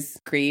alone in his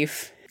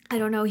grief. I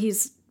don't know.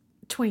 He's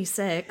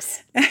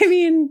 26. I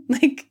mean,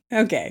 like,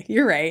 okay,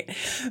 you're right.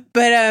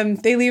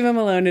 But they leave him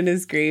alone in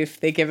his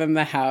grief. They give him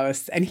the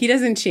house, and he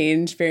doesn't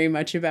change very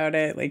much about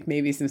it. Like,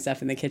 maybe some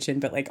stuff in the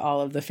kitchen, but, like,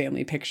 all of the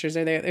family pictures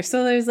are there.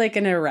 There's like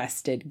an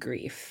arrested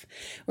grief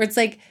where it's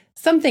like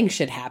something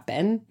should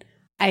happen.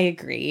 I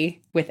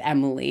agree with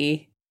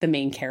Emily, the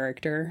main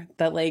character,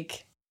 that,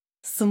 like,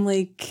 some,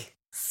 like,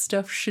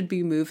 stuff should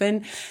be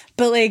moving.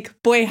 But, like,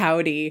 boy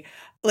howdy,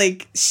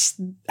 like,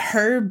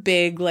 her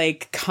big,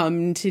 like,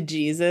 come to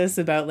Jesus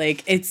about,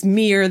 like, it's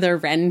me or the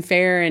Renn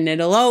Faire, and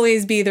it'll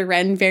always be the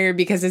Renn Faire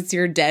because it's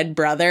your dead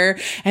brother.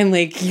 And,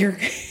 like,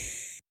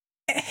 it's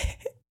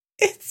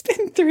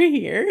been 3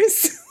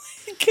 years.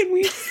 Can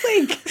we just,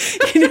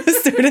 like, you know,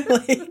 sort of,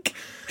 like,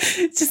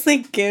 just,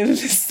 like, give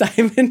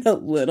Simon a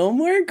little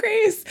more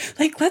grace?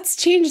 Like, let's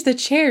change the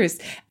chairs,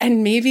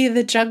 and maybe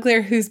the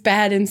juggler who's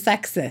bad and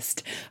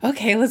sexist.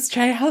 Okay, let's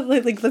try how,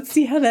 like, let's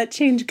see how that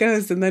change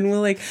goes, and then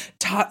we'll, like,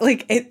 talk.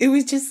 Like, it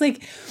was just,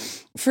 like,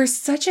 for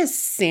such a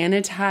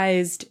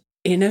sanitized,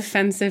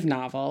 inoffensive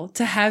novel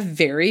to have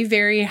very,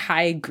 very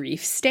high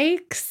grief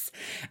stakes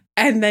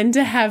And then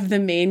to have the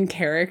main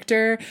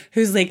character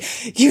who's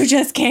like, you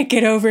just can't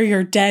get over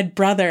your dead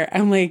brother.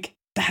 I'm like,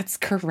 that's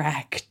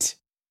correct.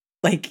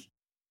 Like,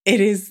 it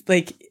is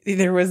like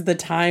there was the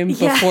time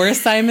before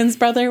Simon's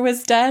brother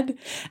was dead,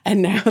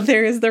 and now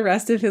there is the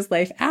rest of his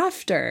life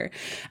after.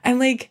 And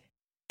like,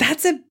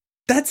 that's a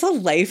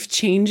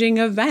life-changing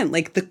event.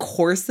 Like, the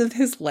course of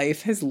his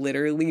life has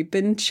literally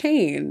been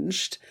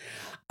changed.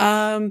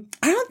 I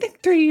don't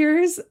think 3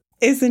 years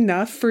is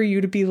enough for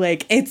you to be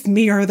like, it's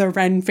me or the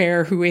Renn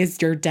Faire who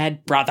is your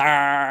dead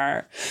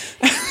brother.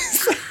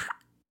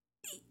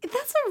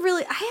 That's a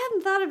really, I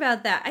hadn't thought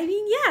about that. I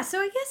mean, yeah, so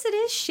I guess it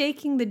is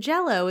shaking the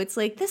jello. It's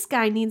like, this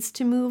guy needs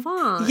to move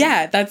on.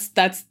 Yeah, that's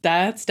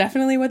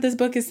definitely what this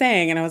book is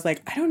saying. And I was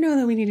like, I don't know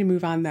that we need to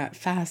move on that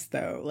fast,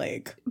 though.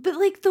 Like, but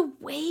like the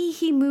way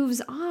he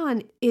moves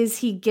on is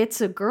he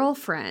gets a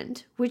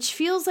girlfriend, which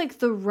feels like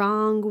the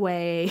wrong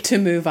way to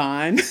move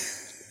on.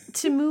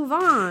 To move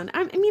on.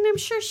 I mean, I'm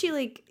sure she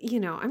like,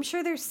 I'm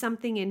sure there's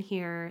something in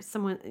here,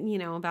 someone,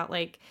 about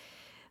like,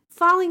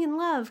 falling in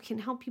love can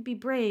help you be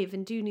brave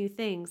and do new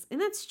things.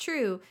 And that's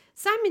true.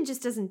 Simon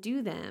just doesn't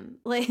do them.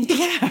 Like,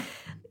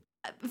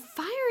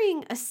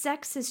 firing a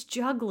sexist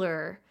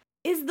juggler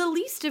is the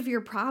least of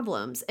your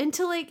problems. And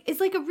it's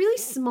like a really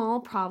small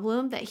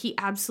problem that he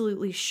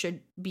absolutely should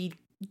be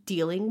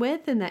dealing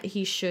with and that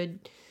he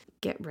should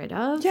get rid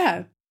of.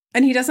 Yeah.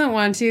 And he doesn't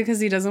want to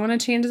because he doesn't want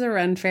to change the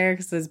Renn Faire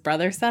because his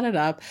brother set it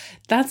up.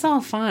 That's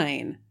all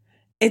fine.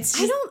 It's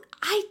just...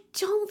 I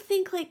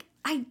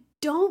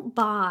don't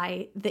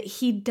buy that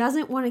he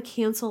doesn't want to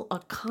cancel a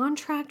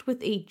contract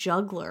with a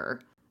juggler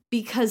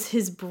because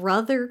his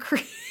brother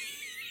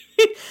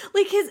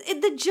like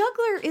the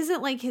juggler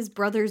isn't like his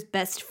brother's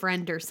best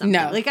friend or something.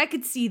 No. Like, I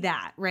could see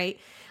that, right?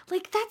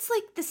 Like, that's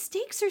like, the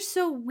stakes are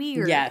so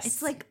weird. Yes.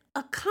 It's like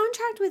a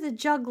contract with a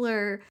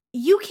juggler.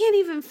 You can't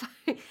even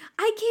find,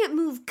 I can't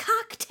move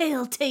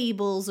cocktail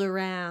tables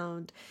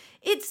around.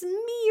 It's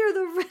me or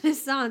the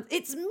Renaissance.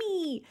 It's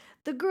me,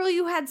 the girl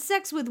you had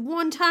sex with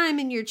one time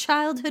in your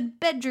childhood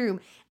bedroom,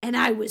 and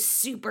I was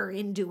super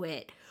into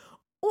it.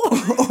 Or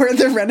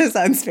the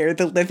Renaissance Faire,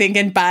 the living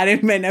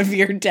embodiment of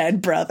your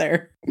dead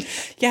brother.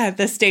 Yeah,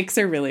 the stakes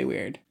are really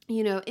weird.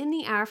 In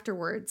the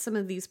afterward, some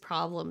of these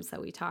problems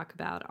that we talk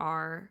about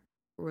are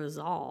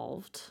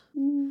resolved.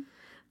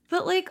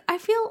 But like, I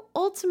feel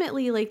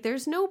ultimately like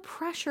there's no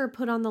pressure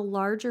put on the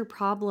larger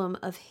problem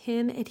of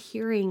him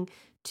adhering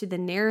to the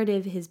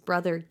narrative his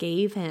brother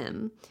gave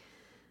him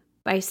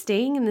by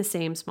staying in the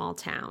same small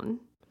town,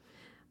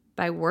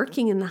 by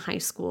working in the high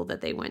school that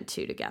they went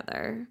to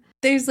together.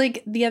 There's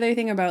like the other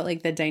thing about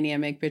like the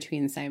dynamic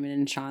between Simon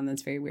and Sean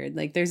that's very weird.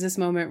 Like, there's this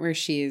moment where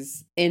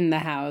she's in the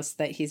house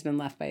that he's been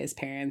left by his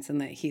parents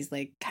and that he's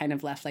like kind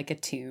of left like a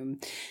tomb,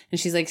 and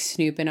she's like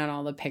snooping on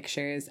all the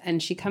pictures,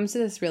 and she comes to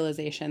this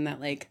realization that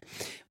like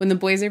when the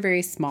boys are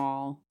very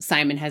small,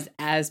 Simon has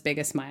as big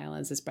a smile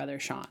as his brother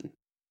Sean,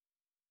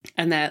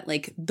 and that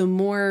like the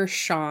more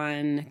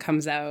Sean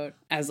comes out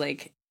as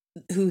like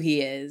who he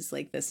is,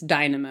 like this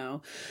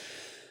dynamo,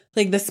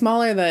 like the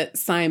smaller that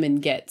Simon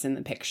gets in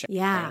the picture.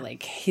 Yeah. Right?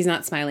 Like, he's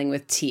not smiling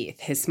with teeth.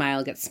 His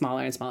smile gets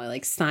smaller and smaller.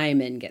 Like,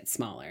 Simon gets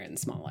smaller and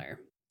smaller.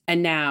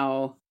 And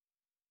now,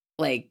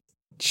 like,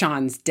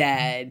 Sean's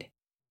dead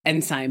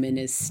and Simon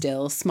is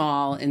still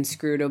small,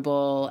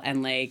 inscrutable,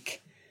 and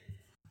like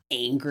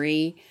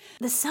angry.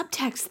 The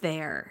subtext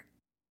there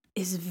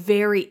is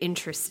very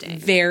interesting.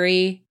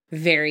 Very,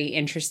 very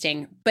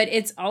interesting. But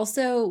it's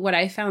also, what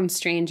I found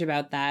strange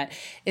about that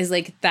is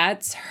like,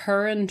 that's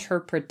her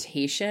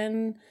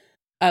interpretation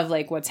of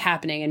like what's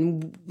happening.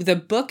 And the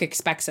book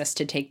expects us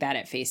to take that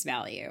at face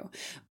value.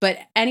 But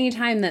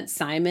anytime that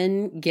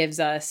Simon gives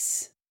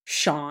us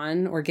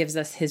Sean or gives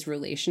us his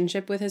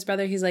relationship with his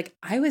brother, he's like,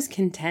 I was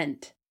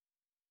content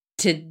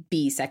to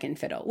be second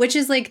fiddle, which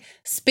is like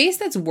space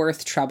that's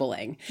worth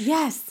troubling.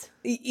 Yes.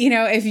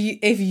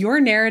 If your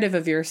narrative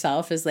of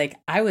yourself is like,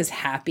 I was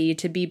happy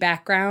to be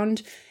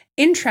background,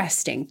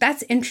 interesting.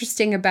 That's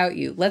interesting about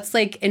you. Let's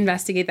like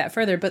investigate that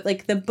further. But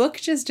like the book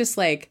just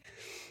like,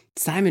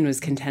 Simon was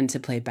content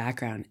to play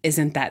background.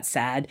 Isn't that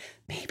sad?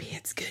 Maybe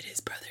it's good his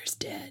brother's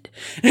dead.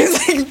 And it's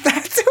like,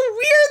 that's a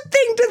weird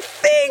thing to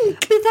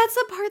think. But that's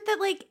the part that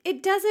like,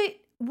 it doesn't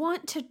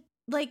want to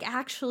like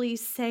actually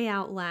say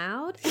out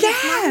loud. And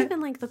it's not even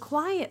like the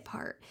quiet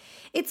part.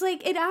 It's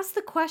like, it asks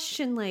the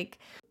question like,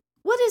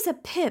 what is a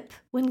pip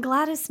when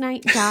Gladys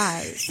Knight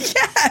dies?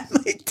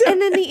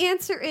 And then the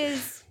answer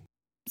is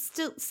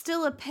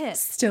still a pip.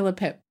 Still a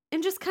pip.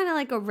 And just kind of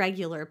like a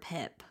regular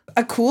pip.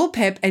 A cool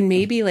pip, and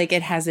maybe like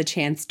it has a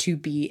chance to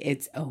be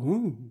its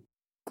own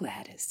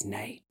Gladys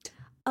Knight.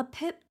 A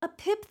pip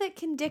that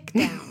can dick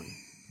down.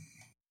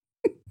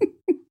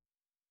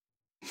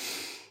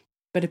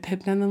 But a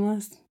pip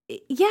nonetheless.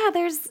 Yeah,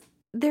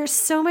 there's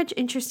so much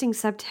interesting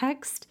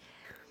subtext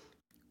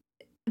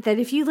that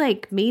if you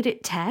like made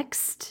it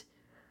text,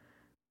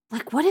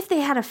 like what if they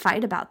had a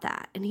fight about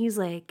that? And she's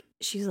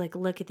like,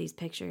 look at these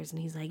pictures.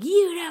 And he's like,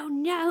 you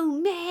don't know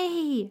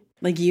me.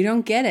 Like, you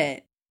don't get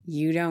it.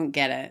 You don't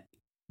get it.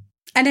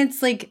 And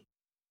it's like,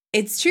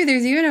 It's true.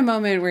 There's even a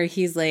moment where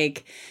he's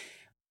like,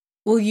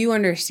 well, you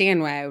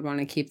understand why I would want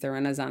to keep the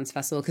Renaissance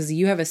Festival, because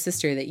you have a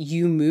sister that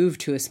you moved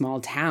to a small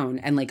town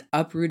and like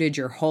uprooted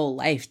your whole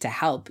life to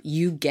help.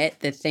 You get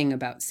the thing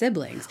about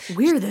siblings.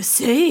 We're the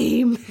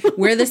same.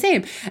 We're the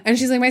same. And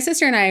she's like, my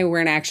sister and I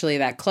weren't actually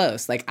that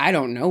close. Like, I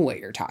don't know what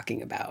you're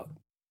talking about.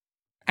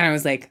 And I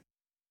was like,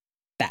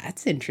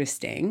 that's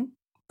interesting.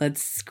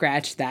 Let's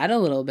scratch that a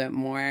little bit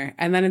more.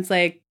 And then it's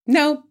like,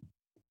 nope,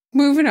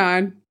 moving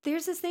on.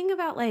 There's this thing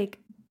about like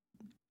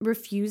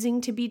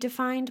refusing to be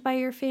defined by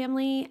your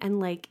family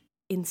and like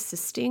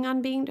insisting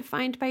on being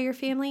defined by your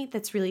family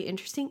that's really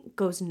interesting.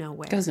 Goes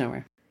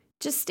nowhere.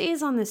 Just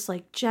stays on this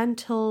like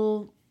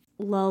gentle,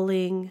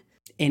 lulling,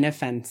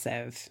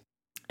 inoffensive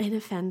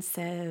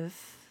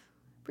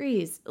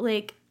breeze.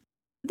 Like,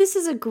 this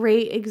is a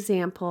great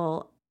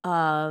example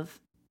of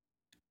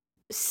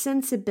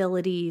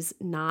sensibilities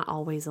not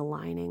always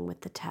aligning with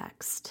the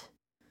text.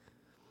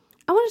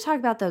 I want to talk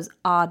about those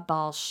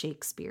oddball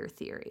Shakespeare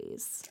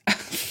theories.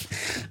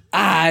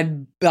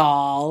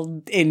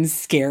 Oddball in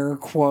scare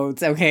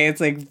quotes. Okay,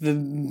 it's like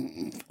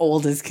the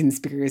oldest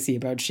conspiracy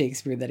about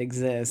Shakespeare that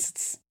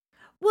exists.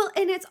 Well,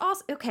 and it's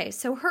also, okay,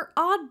 so her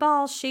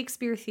oddball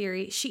Shakespeare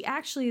theory, she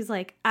actually is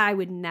like, I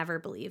would never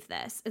believe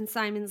this. And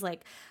Simon's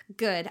like,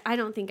 good, I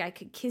don't think I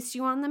could kiss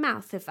you on the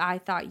mouth if I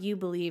thought you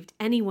believed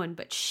anyone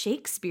but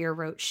Shakespeare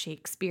wrote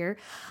Shakespeare.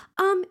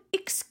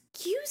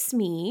 Excuse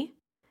me,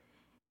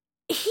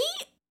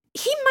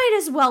 he might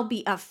as well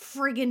be a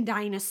friggin'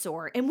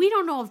 dinosaur, and we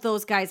don't know if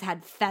those guys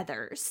had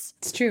feathers.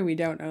 It's true, we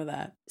don't know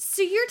that.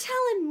 So you're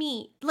telling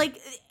me, like,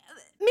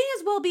 may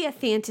as well be a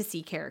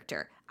fantasy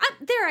character.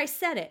 I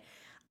said it.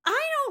 I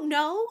don't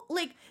know,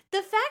 like,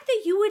 the fact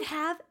that you would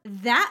have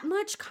that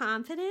much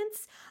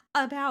confidence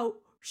about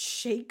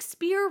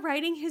Shakespeare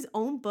writing his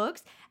own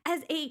books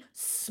as a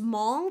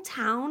small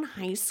town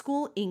high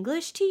school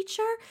English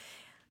teacher,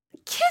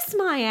 kiss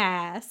my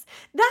ass.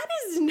 That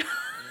is not,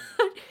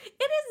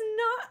 it is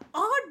not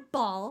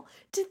oddball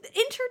to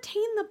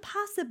entertain the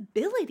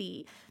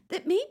possibility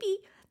that maybe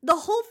the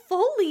whole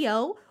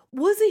folio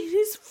was in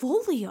his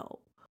folio.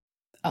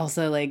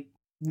 Also, like,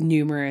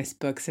 numerous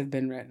books have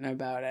been written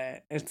about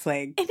it. It's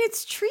like, and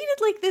it's treated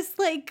like this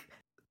like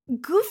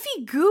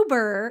goofy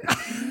goober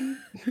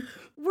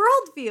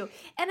worldview.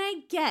 And I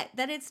get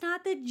that it's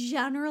not the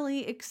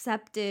generally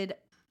accepted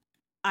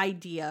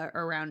idea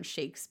around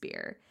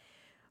Shakespeare,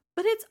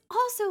 but it's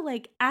also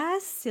like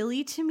as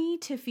silly to me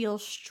to feel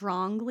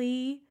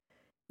strongly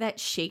that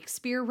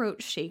Shakespeare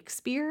wrote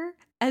Shakespeare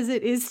as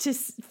it is to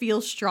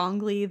feel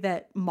strongly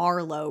that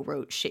Marlowe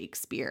wrote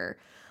Shakespeare.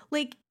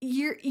 Like,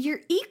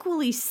 you're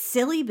equally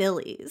silly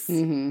billies.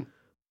 Mm-hmm.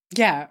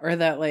 Yeah, or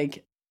that,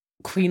 like,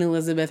 Queen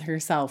Elizabeth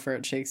herself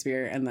wrote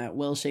Shakespeare and that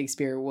Will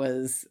Shakespeare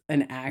was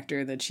an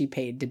actor that she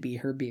paid to be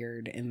her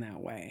beard in that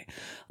way.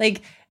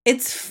 Like,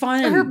 it's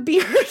fun. Her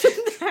beard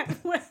in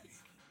that way.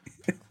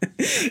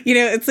 You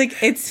know, it's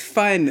like, it's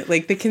fun.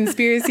 Like, the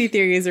conspiracy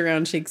theories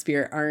around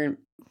Shakespeare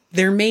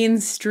they're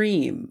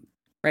mainstream,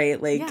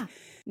 right? Like, yeah.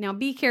 Now,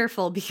 be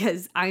careful,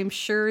 because I'm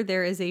sure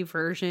there is a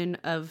version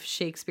of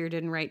Shakespeare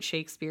didn't write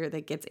Shakespeare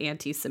that gets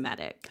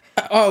anti-Semitic.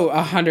 Oh,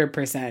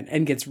 100%,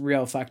 and gets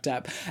real fucked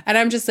up. And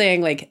I'm just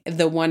saying, like,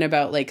 the one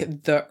about,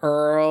 like, the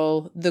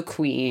Earl, the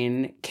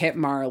Queen, Kit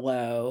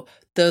Marlowe,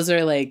 those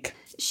are, like...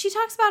 She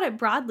talks about it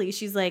broadly.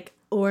 She's like,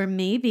 or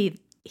maybe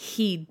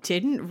he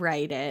didn't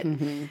write it.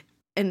 Mm-hmm.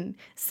 And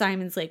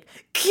Simon's like,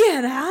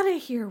 get out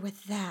of here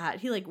with that.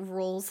 He, like,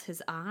 rolls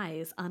his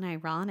eyes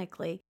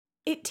unironically.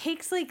 It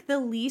takes like the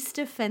least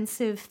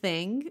offensive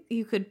thing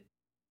you could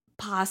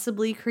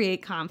possibly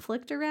create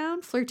conflict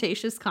around,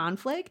 flirtatious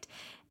conflict,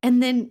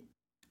 and then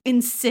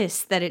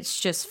insist that it's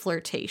just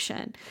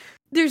flirtation.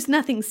 There's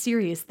nothing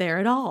serious there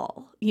at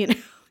all, you know?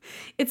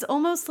 It's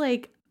almost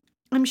like,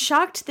 I'm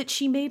shocked that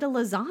she made a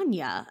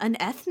lasagna, an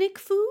ethnic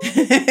food.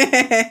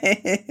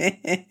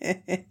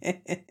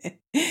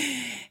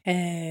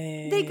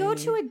 They go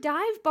to a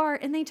dive bar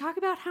and they talk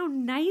about how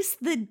nice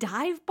the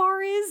dive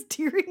bar is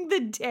during the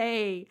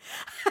day.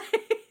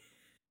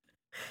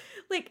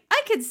 Like,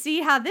 I could see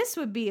how this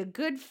would be a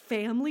good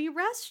family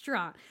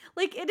restaurant.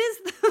 Like, it is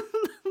the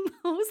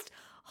most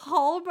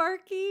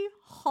Hallmark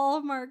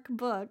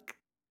book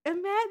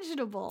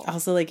imaginable.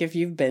 Also, like, if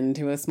you've been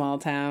to a small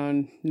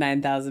town,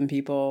 9,000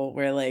 people,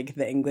 where like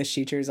the English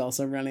teacher is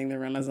also running the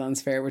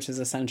Renaissance Fair, which is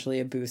essentially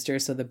a booster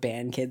so the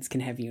band kids can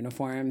have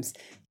uniforms,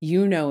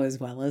 you know as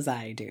well as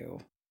I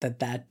do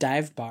that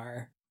dive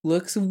bar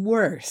looks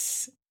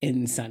worse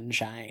in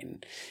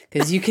sunshine,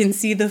 because you can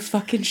see the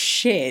fucking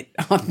shit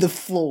on the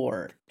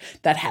floor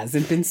that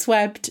hasn't been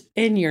swept,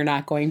 and you're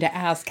not going to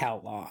ask how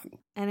long.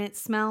 And it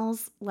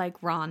smells like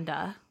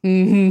Rhonda.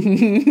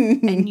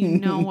 And you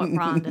know what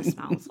Rhonda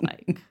smells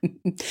like.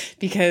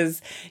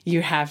 Because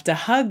you have to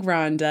hug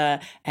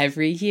Rhonda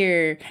every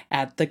year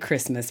at the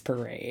Christmas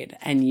parade,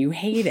 and you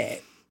hate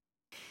it.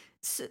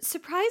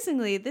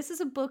 Surprisingly, this is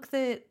a book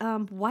that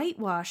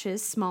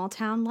whitewashes small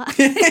town life.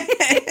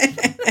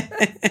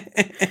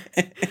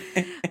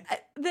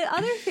 The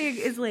other thing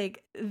is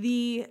like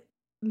the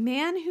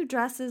man who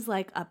dresses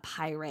like a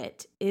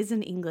pirate is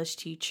an English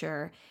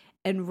teacher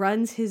and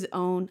runs his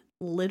own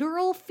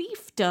literal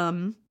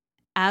fiefdom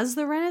as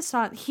the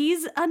Renaissance.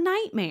 He's a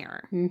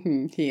nightmare.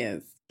 He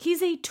is.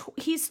 He's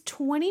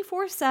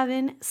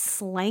 24/7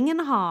 slanging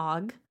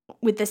hog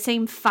with the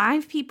same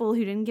 5 people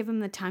who didn't give him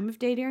the time of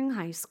day during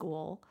high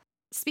school.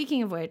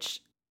 Speaking of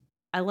which,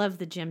 I love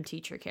the gym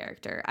teacher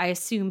character. I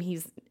assume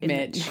he's in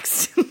Mitch.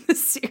 next in the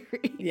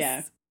series.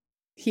 Yeah.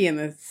 He and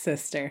the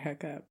sister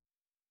hook up.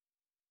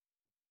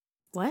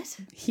 What?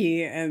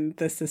 He and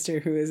the sister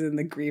who was in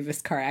the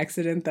grievous car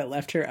accident that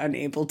left her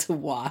unable to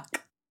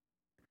walk.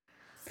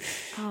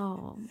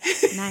 Oh,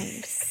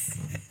 nice.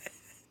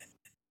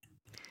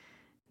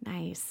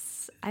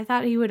 Nice. I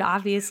thought he would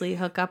obviously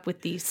hook up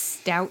with the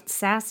stout,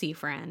 sassy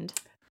friend.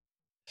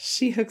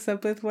 She hooks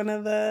up with one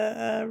of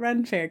the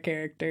Renn Faire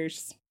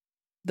characters.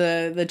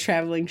 The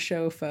traveling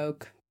show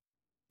folk.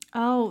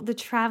 Oh, the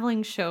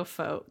traveling show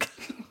folk.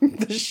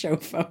 The show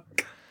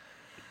folk.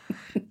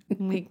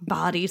 Make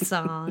body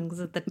songs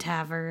at the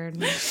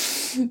tavern.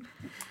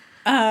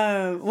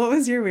 What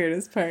was your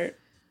weirdest part?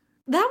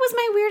 That was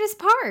my weirdest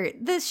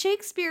part. The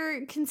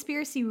Shakespeare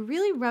conspiracy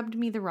really rubbed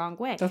me the wrong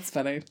way. That's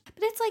funny.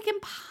 But it's like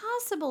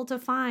impossible to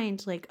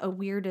find like a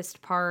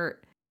weirdest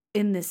part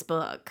in this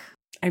book.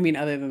 I mean,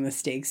 other than the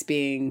stakes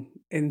being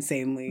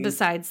insanely...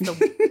 Besides the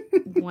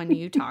one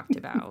you talked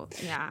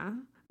about. Yeah.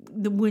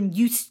 The one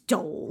you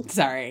stole.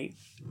 Sorry.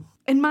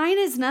 And mine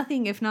is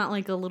nothing if not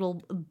like a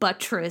little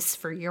buttress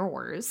for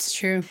yours. It's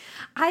true.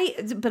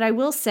 But I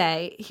will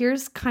say,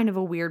 here's kind of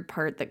a weird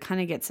part that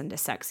kind of gets into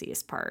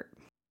sexiest part.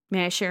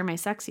 May I share my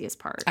sexiest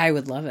part? I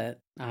would love it,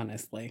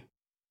 honestly.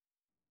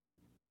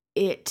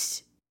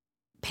 It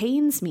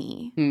pains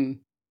me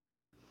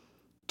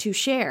to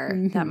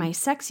share that my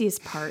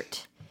sexiest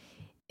part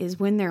is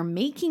when they're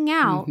making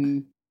out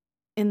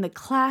in the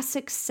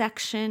classics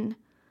section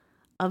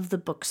of the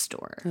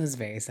bookstore. It was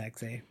very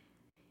sexy.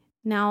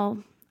 Now,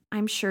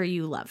 I'm sure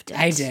you loved it.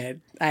 I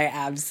did. I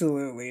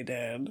absolutely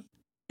did.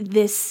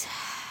 This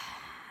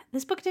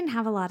book didn't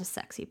have a lot of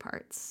sexy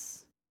parts.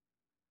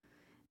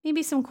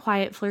 Maybe some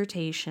quiet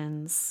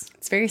flirtations.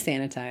 It's very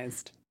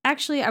sanitized.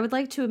 Actually, I would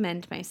like to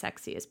amend my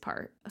sexiest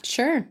part.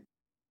 Sure.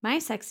 My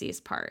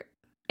sexiest part,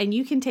 and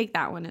you can take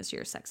that one as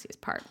your sexiest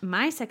part.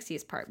 My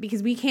sexiest part,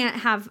 because we can't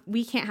have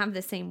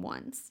the same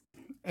ones.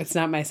 It's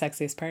not my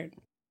sexiest part.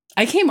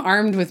 I came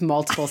armed with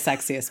multiple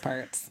sexiest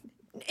parts.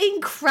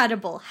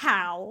 Incredible.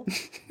 How?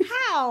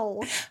 How?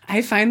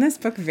 I find this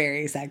book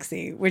very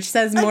sexy, which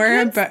says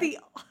more about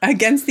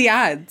Against the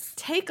Odds.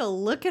 Take a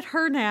look at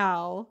her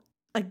now.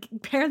 A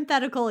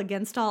parenthetical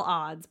Against All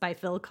Odds by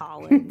Phil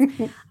Collins.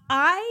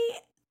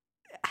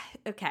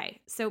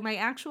 Okay, so my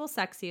actual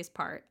sexiest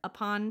part,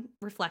 upon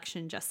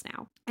reflection just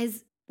now,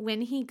 is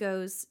when he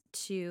goes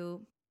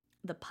to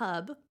the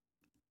pub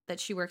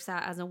that she works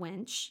at as a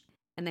wench,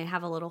 and they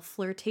have a little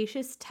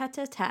flirtatious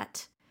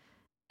tete-a-tete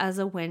as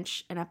a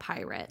wench and a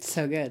pirate.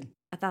 So good.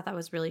 I thought that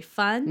was really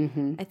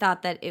fun. I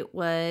thought that it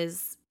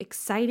was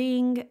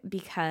exciting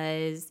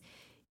because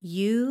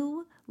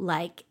you,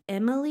 like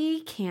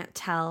Emily, can't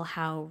tell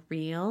how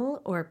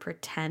real or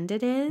pretend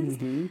it is.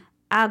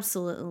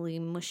 Absolutely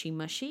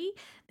mushy.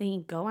 Then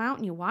you go out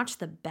and you watch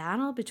the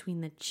battle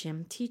between the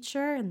gym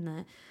teacher and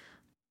the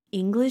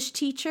English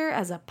teacher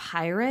as a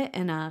pirate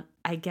and a,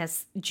 I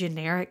guess,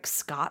 generic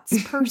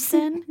Scots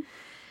person.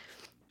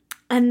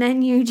 And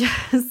then you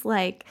just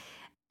like...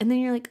 And then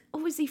you're like,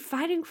 oh, is he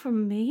fighting for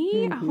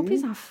me? I hope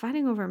he's not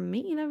fighting over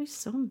me. That would be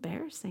so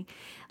embarrassing.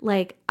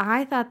 Like,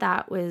 I thought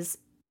that was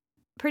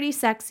pretty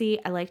sexy.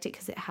 I liked it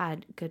because it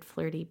had good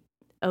flirty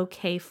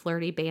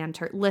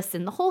banter.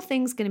 Listen, the whole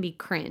thing's going to be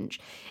cringe.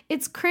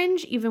 It's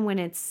cringe even when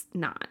it's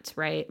not,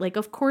 right? Like,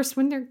 of course,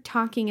 when they're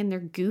talking in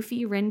their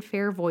goofy Renn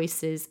Faire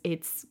voices,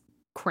 it's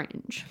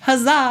cringe.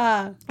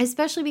 Huzzah!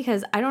 Especially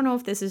because I don't know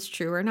if this is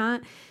true or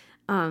not.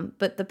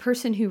 But the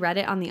person who read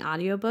it on the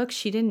audiobook,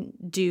 she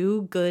didn't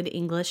do good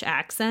English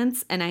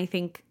accents. And I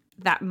think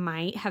that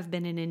might have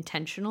been an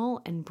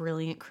intentional and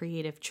brilliant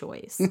creative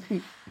choice.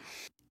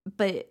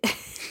 But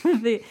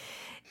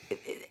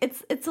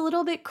it's a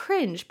little bit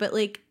cringe. But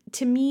like,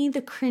 to me,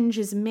 the cringe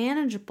is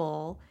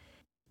manageable.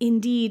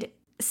 Indeed,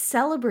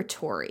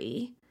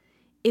 celebratory.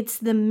 It's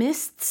the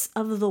mists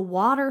of the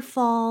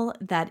waterfall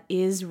that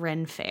is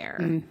Renn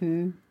Faire.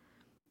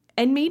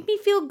 And made me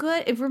feel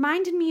good. It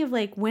reminded me of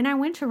like when I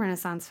went to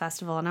Renaissance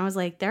Festival and I was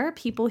like, there are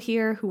people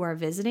here who are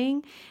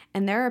visiting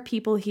and there are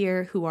people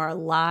here who are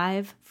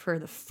live for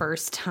the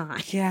first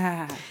time.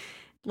 Yeah.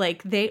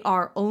 Like they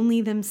are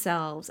only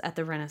themselves at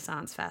the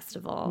Renaissance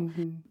Festival.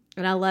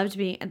 And I loved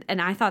being,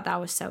 and I thought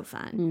that was so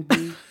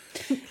fun.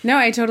 No,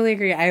 I totally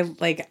agree.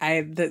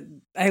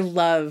 I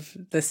love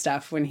the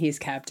stuff when he's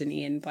Captain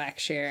Ian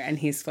Blackshear and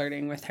he's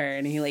flirting with her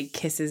and he like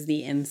kisses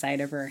the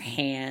inside of her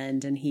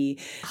hand and he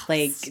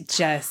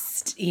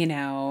just, you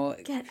know,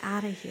 get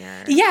out of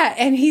here. Yeah,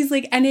 and he's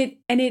like, and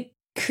it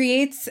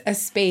creates a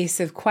space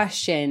of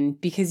question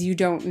because you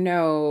don't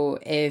know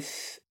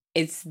if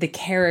it's the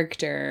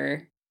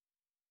character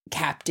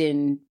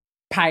Captain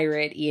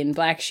Pirate Ian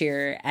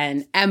Blackshear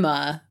and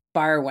Emma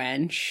Bar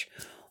Wench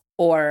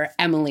or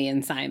Emily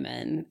and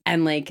Simon.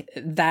 And like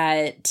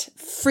that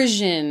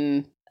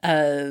frisson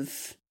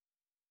of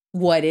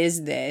what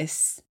is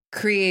this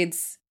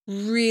creates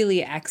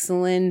really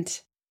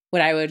excellent,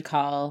 what I would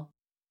call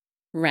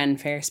Renn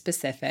Faire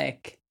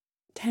specific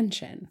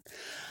tension.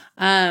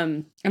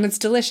 And it's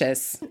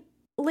delicious.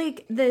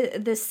 Like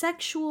the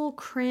sexual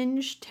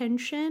cringe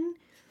tension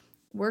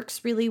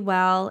works really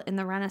well in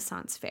the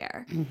Renaissance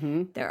Fair.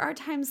 Mm-hmm. There are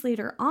times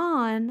later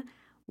on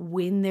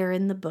when they're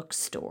in the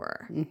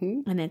bookstore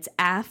and it's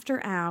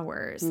after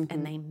hours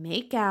and they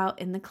make out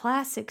in the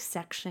classics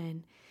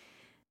section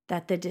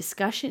that the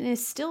discussion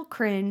is still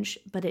cringe,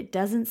 but it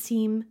doesn't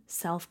seem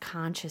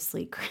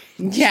self-consciously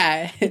cringe.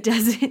 Yeah. It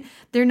doesn't.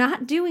 They're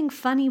not doing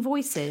funny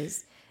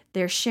voices.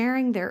 They're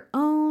sharing their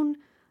own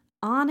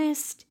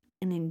honest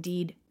and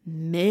indeed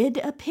mid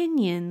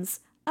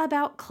opinions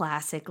about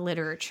classic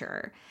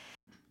literature.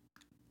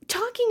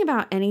 Talking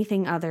about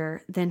anything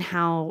other than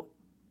how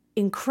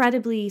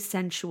incredibly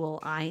sensual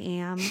I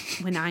am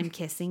when I'm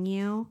kissing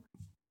you,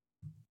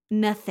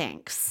 no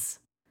thanks.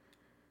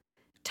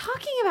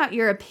 Talking about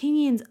your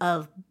opinions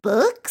of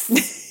books?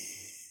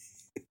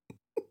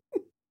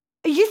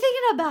 Are you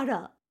thinking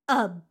about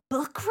a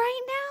book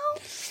right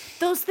now?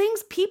 Those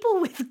things people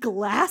with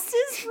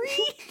glasses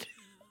read?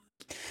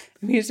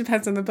 I mean, it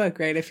depends on the book,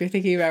 right? If you're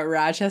thinking about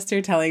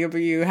Rochester telling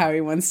you how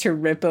he wants to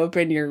rip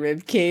open your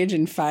rib cage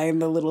and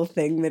find the little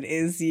thing that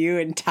is you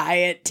and tie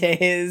it to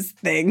his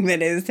thing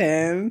that is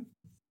him.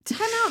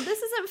 Time out.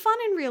 This isn't fun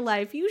in real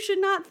life. You should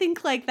not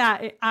think like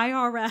that at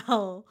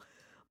IRL.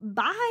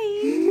 Bye.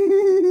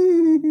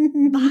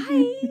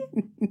 Bye.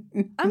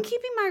 I'm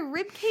keeping my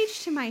rib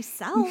cage to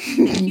myself.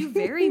 Thank you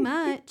very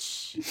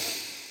much.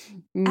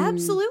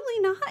 Absolutely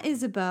not,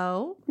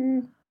 Isabeau.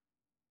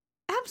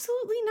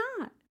 Absolutely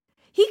not.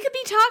 He could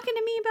be talking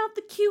to me about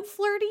the cute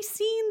flirty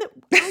scene that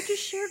I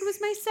just shared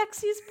was my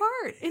sexiest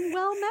part in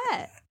Well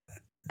Met.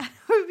 I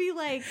would be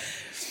like,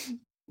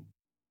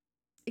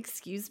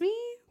 excuse me?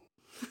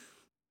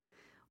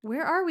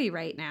 Where are we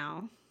right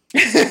now?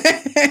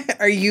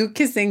 Are you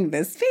kissing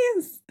this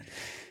face?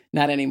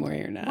 Not anymore,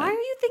 you're not. Why are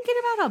you thinking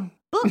about a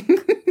book?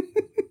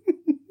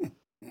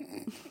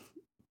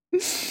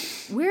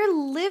 We're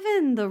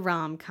living the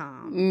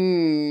rom-com.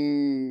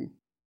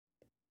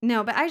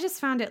 No, but I just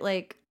found it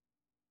like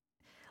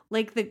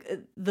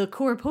the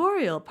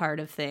corporeal part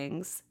of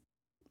things,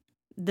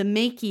 the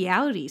makey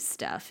outy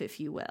stuff, if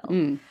you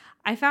will.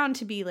 I found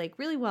to be like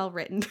really well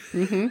written,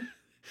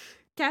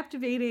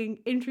 captivating,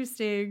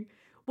 interesting,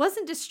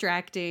 wasn't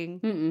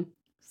distracting.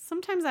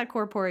 Sometimes that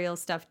corporeal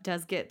stuff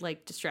does get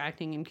like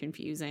distracting and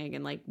confusing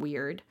and like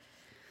weird,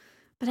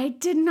 but I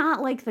did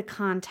not like the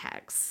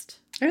context.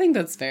 I think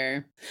that's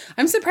fair.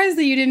 I'm surprised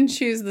that you didn't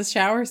choose the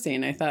shower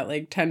scene. I thought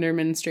like tender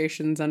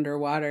menstruations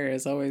underwater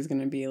is always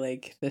going to be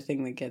like the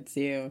thing that gets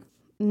you.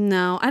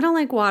 No, I don't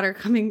like water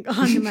coming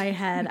onto my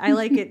head. I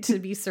like it to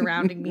be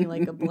surrounding me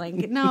like a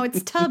blanket. No,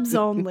 it's tubs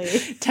only.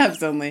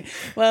 Tubs only.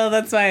 Well,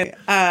 that's why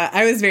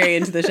I was very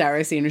into the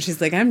shower scene where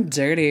she's like, I'm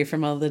dirty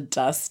from all the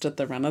dust at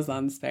the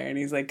Renaissance Fair. And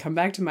he's like, come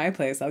back to my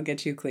place. I'll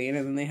get you clean.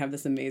 And then they have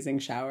this amazing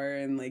shower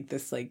and like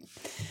this like,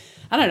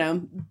 I don't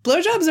know.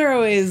 Blowjobs are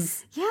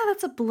always... Yeah,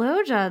 that's a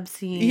blowjob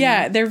scene.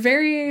 Yeah, they're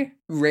very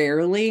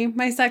rarely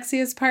my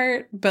sexiest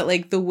part. But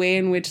like the way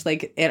in which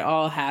like it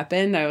all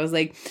happened, I was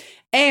like...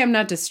 I'm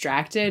not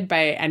distracted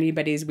by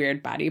anybody's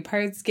weird body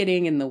parts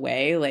getting in the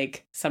way.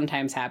 Like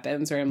sometimes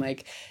happens where I'm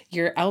like,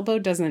 your elbow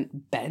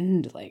doesn't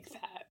bend like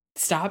that.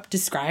 Stop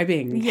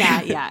describing. Yeah,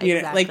 you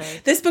exactly. know,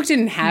 like this book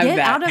didn't have Get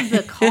that. out of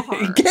the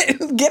car.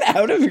 Get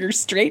out of your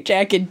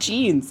straitjacket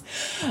jeans.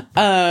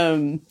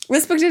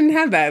 This book didn't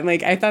have that.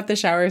 Like I thought the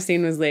shower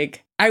scene was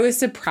like, I was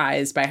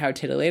surprised by how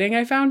titillating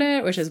I found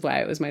it, which is why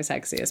it was my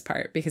sexiest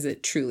part because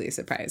it truly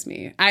surprised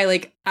me.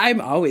 I'm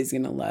always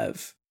going to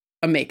love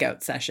a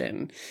makeout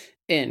session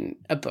in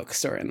a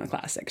bookstore in the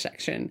classic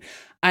section.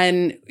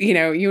 And, you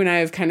know, you and I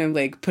have kind of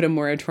like put a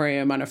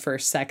moratorium on a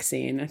first sex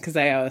scene because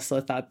I also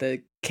thought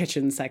the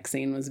kitchen sex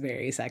scene was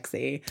very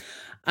sexy.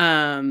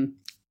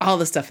 All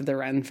the stuff at the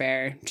Renn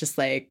Fair, just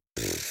like...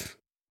 Pfft.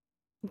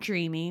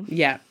 Dreamy.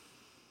 Yeah.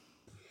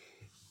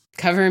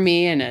 Cover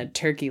me in a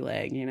turkey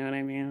leg, you know what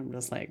I mean? I'm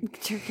just like...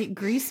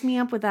 Grease me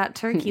up with that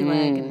turkey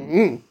leg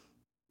and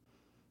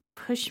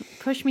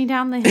push me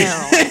down the hill,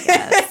 I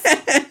guess.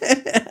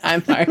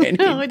 I'm already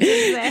what did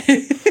you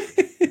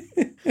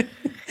say?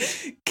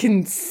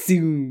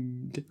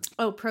 Consumed.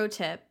 Oh, pro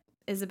tip.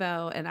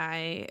 Isabeau and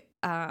I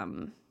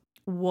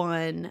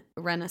won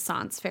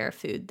Renaissance Fair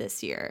food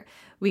this year.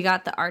 We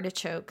got the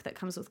artichoke that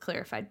comes with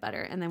clarified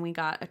butter, and then we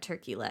got a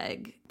turkey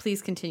leg.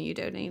 Please continue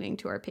donating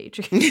to our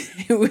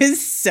Patreon. It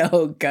was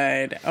so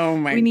good. Oh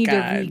my God. We need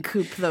to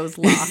recoup those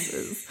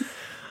losses.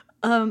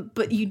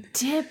 But you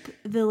dip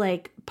the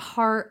like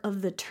part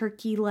of the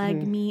turkey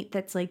leg meat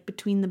that's like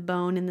between the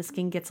bone and the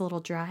skin gets a little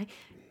dry.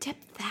 Dip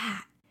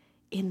that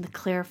in the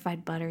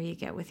clarified butter you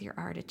get with your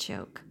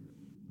artichoke.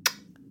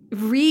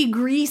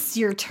 Re-grease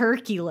your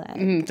turkey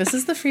leg. This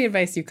is the free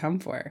advice you come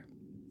for.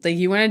 Like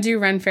you want to do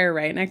Renn Fair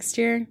right next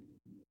year?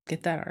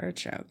 Get that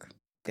artichoke.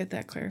 Get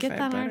that clarified. Get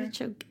that better.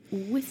 artichoke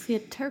with your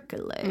turkey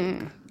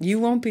leg. You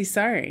won't be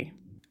sorry.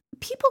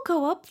 People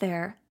go up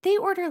there, they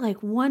order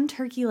like 1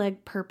 turkey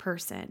leg per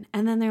person,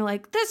 and then they're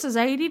like, this is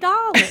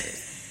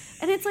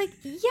 $80. And it's like,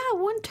 yeah,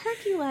 1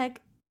 turkey leg,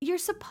 you're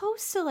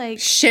supposed to like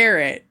share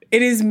it.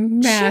 It is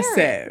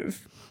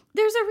massive.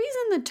 There's a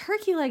reason the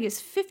turkey leg is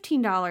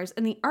 $15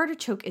 and the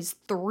artichoke is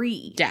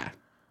 $3. Yeah.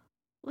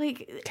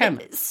 Like,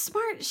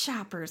 smart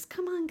shoppers.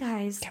 Come on,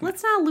 guys.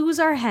 Let's not lose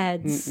our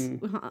heads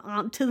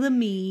onto the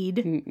mead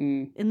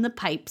in the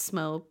pipe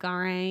smoke, all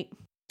right?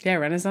 Yeah,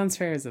 Renaissance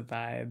Fair is a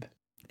vibe.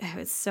 It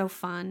was so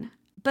fun.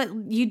 But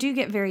you do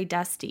get very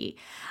dusty.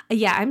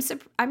 Yeah, I'm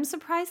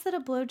surprised that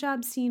a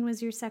blowjob scene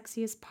was your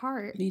sexiest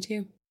part. Me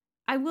too.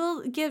 I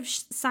will give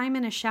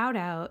Simon a shout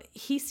out.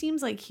 He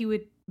seems like he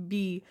would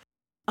be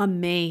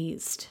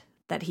amazed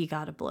that he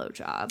got a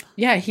blowjob.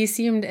 Yeah, he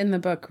seemed in the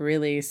book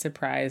really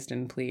surprised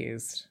and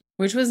pleased,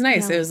 which was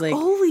nice. Yeah, it was like,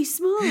 holy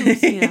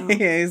smokes, you know?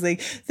 Yeah, he was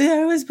like,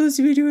 I was supposed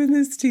to be doing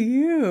this to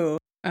you.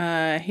 He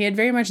had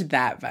very much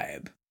that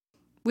vibe,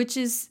 which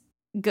is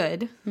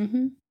good.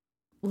 Mm-hmm.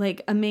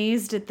 Like,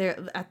 amazed at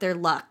their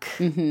luck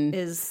mm-hmm.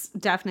 is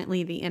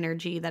definitely the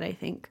energy that I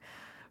think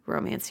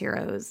romance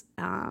heroes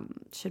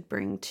should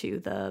bring to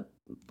the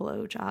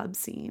blowjob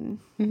scene.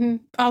 Mm-hmm.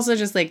 Also,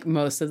 just like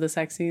most of the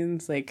sex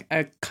scenes, like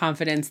a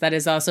confidence that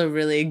is also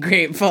really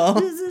grateful.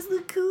 This is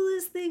the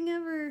coolest thing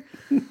ever.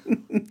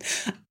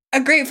 A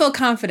grateful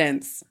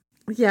confidence.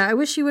 Yeah, I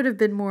wish you would have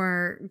been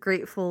more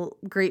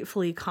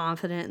gratefully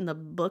confident in the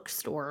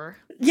bookstore.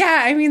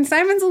 Yeah, I mean,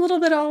 Simon's a little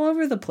bit all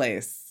over the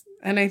place.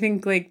 And I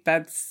think, like,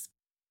 that's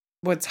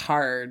what's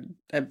hard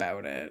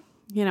about it.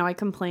 You know, I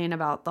complain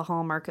about the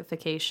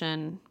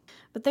Hallmarkification,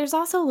 but there's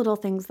also little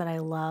things that I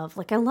love.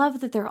 Like, I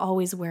love that they're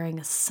always wearing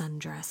a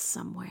sundress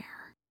somewhere.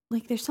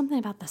 Like, there's something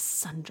about the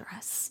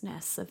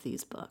sundressness of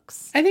these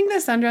books. I think the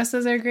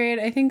sundresses are great.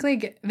 I think,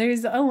 like,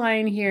 there's a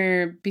line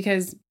here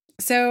because...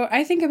 So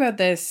I think about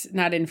this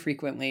not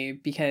infrequently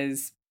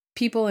because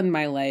people in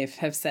my life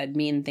have said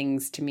mean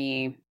things to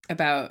me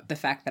about the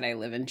fact that I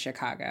live in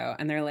Chicago.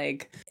 And they're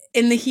like,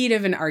 in the heat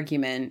of an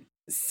argument,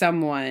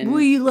 someone...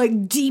 Will you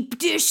like deep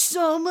dish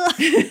so much?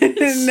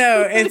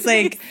 No, it's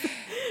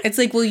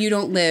like, well, you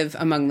don't live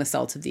among the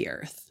salt of the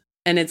earth.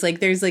 And it's like,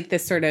 there's like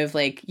this sort of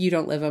like, you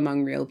don't live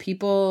among real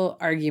people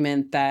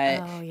argument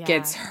that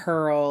gets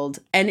hurled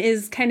and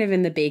is kind of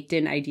in the baked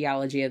in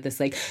ideology of this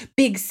like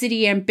big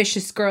city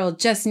ambitious girl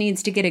just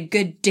needs to get a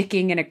good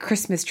dicking in a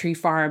Christmas tree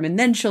farm. And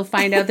then she'll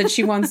find out that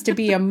she wants to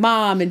be a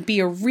mom and be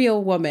a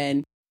real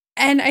woman.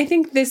 And I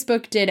think this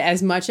book did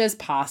as much as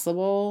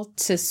possible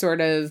to sort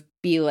of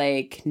be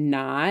like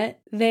not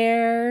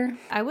there.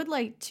 I would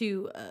like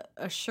to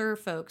assure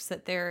folks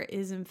that there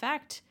is in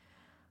fact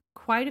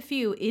quite a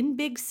few in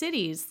big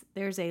cities.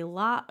 There's a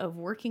lot of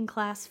working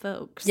class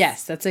folks.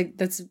 Yes, that's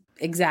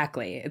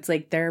exactly. It's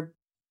like they're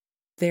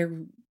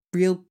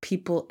real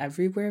people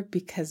everywhere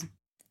because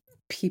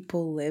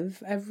people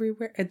live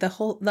everywhere.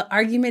 The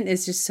argument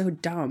is just so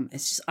dumb.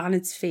 It's just on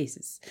its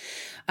faces.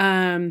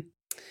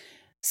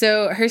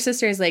 So her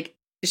sister is like,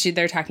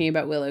 they're talking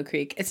about Willow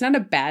Creek. It's not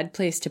a bad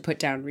place to put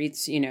down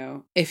roots, you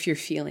know, if you're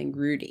feeling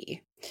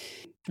rooty.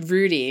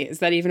 Rooty, is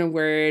that even a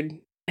word?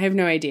 I have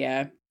no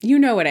idea. You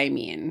know what I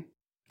mean.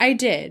 I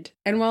did.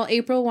 And while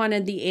April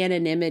wanted the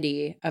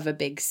anonymity of a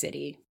big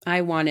city,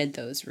 I wanted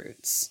those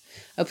roots,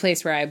 a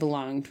place where I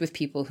belonged with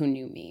people who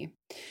knew me.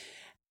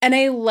 And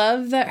I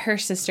love that her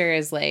sister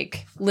is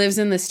like, lives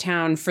in this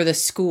town for the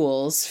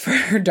schools for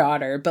her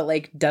daughter, but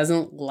like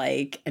doesn't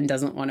like and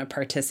doesn't want to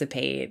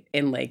participate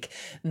in like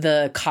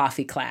the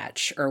coffee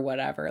clatch or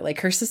whatever. Like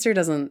her sister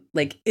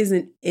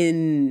isn't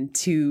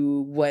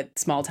into what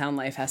small town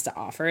life has to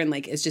offer and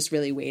like is just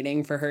really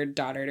waiting for her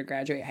daughter to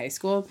graduate high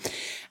school.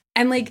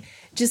 And like,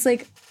 just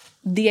like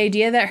the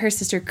idea that her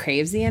sister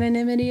craves the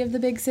anonymity of the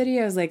big city,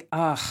 I was like,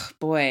 oh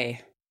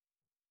boy,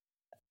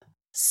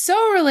 so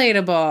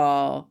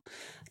relatable.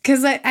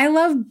 Because I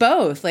love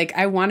both. Like,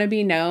 I want to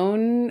be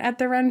known at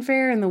the Renn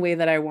Fair in the way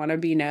that I want to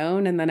be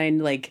known. And then I,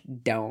 like,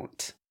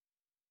 don't.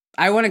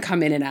 I want to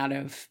come in and out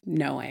of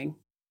knowing.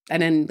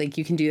 And then, like,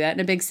 you can do that in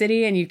a big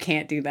city and you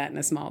can't do that in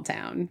a small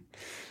town.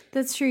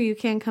 That's true. You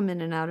can come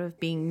in and out of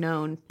being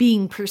known,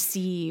 being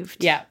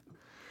perceived. Yeah.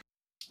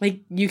 Like,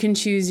 you can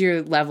choose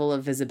your level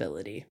of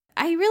visibility.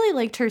 I really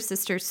liked her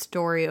sister's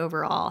story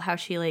overall, how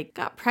she like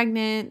got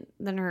pregnant.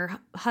 Then her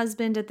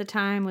husband at the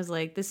time was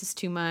like, this is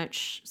too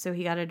much. So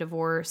he got a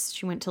divorce.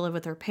 She went to live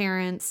with her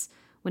parents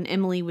when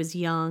Emily was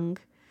young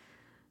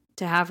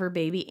to have her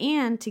baby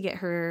and to get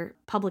her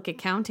public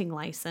accounting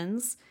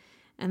license.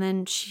 And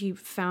then she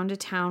found a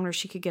town where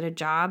she could get a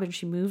job and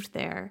she moved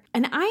there.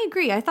 And I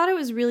agree. I thought it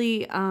was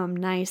really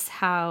nice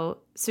how,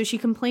 so she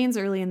complains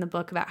early in the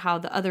book about how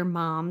the other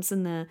moms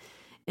in the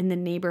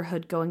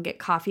neighborhood go and get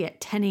coffee at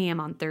 10 a.m.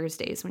 on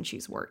Thursdays when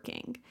she's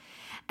working.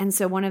 And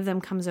so one of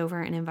them comes over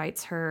and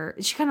invites her.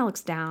 She kind of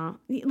looks down.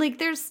 Like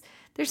there's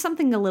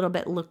something a little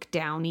bit look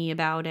downy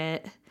about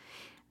it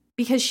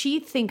Because she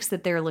thinks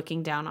that they're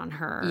looking down on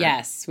her.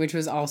 Yes, which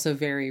was also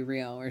very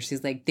real, where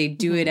she's like, they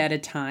do it at a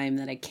time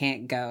that I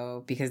can't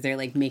go because they're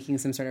like making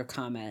some sort of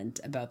comment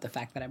about the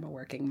fact that I'm a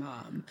working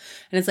mom.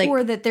 And it's like,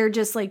 or that they're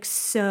just like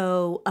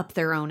so up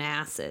their own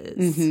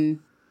asses.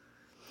 Mm-hmm.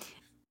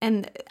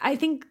 And I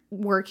think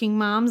working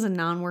moms and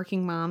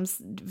non-working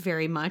moms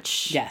very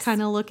much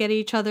kind of look at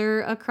each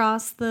other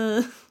across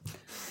the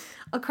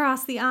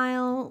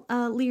aisle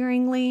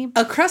leeringly.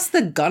 Across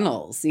the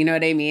gunnels, you know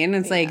what I mean?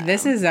 It's like,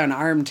 this is an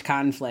armed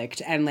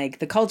conflict, and like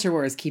the culture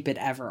wars keep it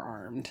ever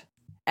armed.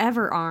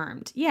 Ever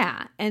armed,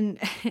 yeah. And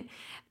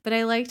but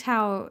I liked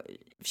how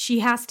she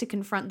has to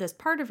confront this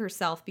part of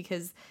herself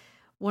because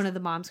one of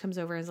the moms comes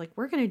over and is like,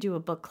 we're going to do a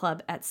book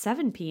club at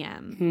 7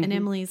 p.m. Mm-hmm. And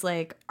Emily's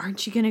like,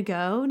 aren't you going to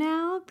go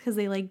now? Because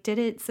they like did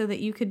it so that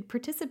you could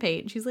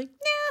participate. And she's like,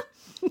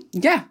 nah.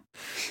 Yeah.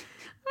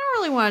 I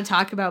don't really want to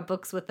talk about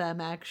books with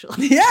them,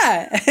 actually.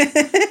 Yeah.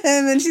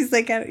 And then she's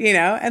like, you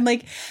know, and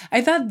like,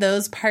 I thought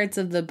those parts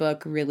of the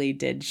book really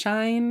did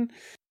shine.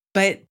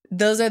 But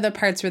those are the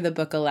parts where the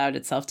book allowed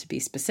itself to be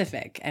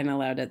specific and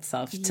allowed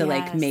itself to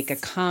like make a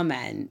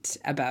comment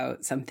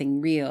about something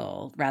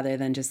real rather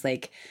than just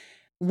like,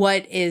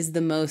 what is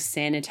the most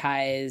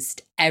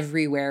sanitized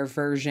everywhere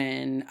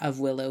version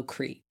of Willow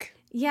Creek?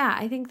 Yeah,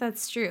 I think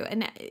that's true.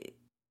 And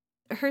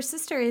her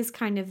sister is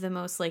kind of the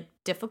most like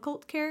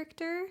difficult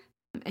character.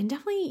 And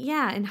definitely,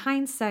 yeah, in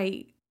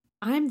hindsight,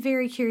 I'm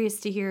very curious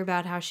to hear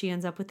about how she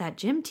ends up with that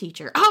gym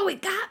teacher. Oh,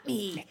 it got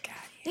me.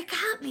 It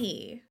got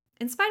me.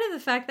 In spite of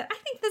the fact that I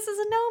think this is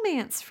a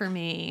no-mance for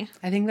me.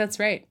 I think that's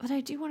right. But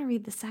I do want to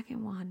read the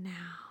second one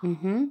now.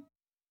 Mm-hmm.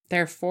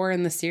 There are 4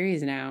 in the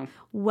series now.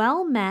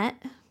 Well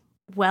met,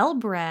 well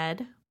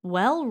bred,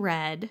 well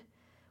read,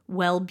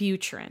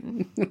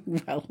 Wellbutrin.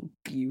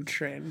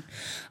 Wellbutrin.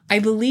 I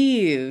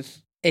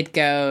believe it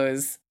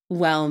goes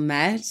well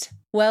met,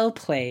 well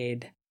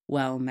played,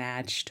 well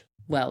matched,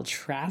 well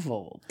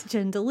traveled.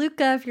 Jen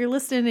DeLuca, if you're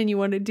listening and you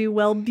want to do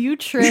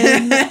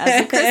Wellbutrin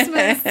as a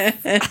Christmas,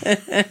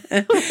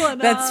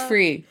 that's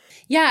free.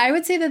 Yeah, I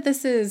would say that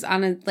this is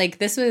on a like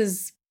this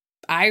was.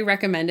 I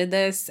recommended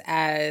this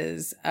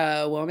as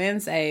a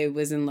romance. I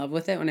was in love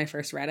with it when I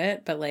first read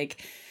it, but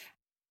like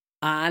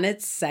on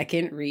its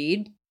second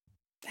read,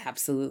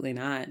 absolutely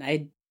not.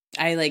 I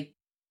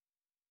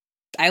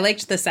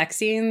liked the sex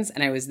scenes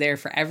and I was there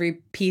for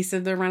every piece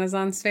of the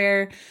Renaissance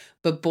Fair,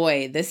 but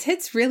boy, this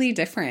hits really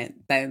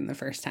different than the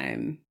first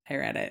time I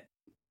read it.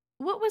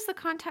 What was the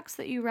context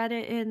that you read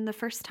it in the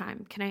first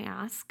time? Can I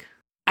ask?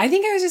 I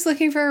think I was just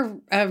looking for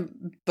a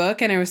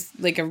book, and it was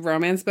like a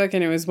romance book,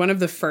 and it was one of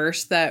the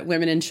first that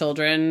Women and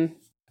Children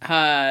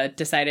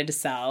decided to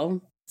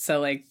sell. So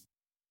like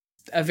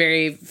a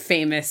very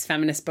famous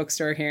feminist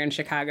bookstore here in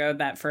Chicago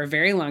that for a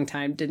very long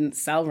time didn't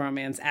sell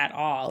romance at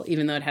all,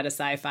 even though it had a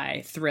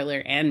sci-fi,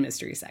 thriller, and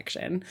mystery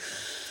section.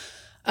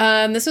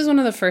 This was one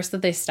of the first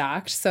that they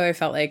stocked, so I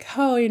felt like,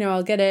 oh, you know,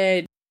 I'll get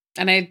it.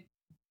 And I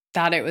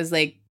thought it was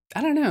like,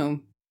 I don't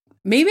know,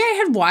 maybe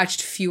I had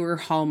watched fewer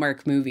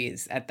Hallmark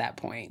movies at that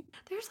point.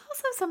 There's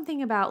also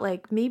something about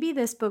like maybe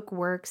this book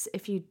works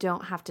if you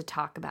don't have to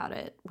talk about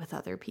it with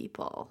other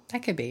people.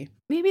 That could be.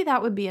 Maybe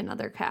that would be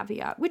another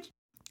caveat, which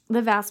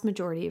the vast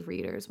majority of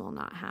readers will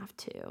not have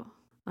to.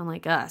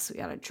 Unlike us, we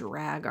got to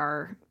drag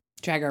our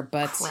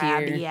butts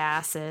crabby here.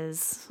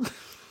 Asses.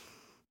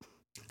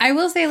 I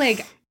will say,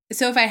 like,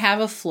 so if I have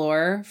a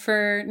floor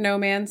for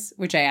no-mance,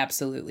 which I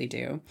absolutely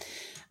do,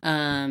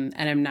 and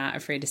I'm not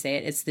afraid to say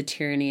it, it's The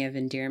Tyranny of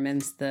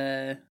Endearments.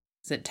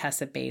 Is it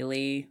Tessa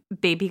Bailey?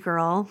 Baby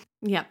girl.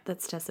 Yep,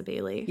 that's Tessa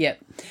Bailey. Yep.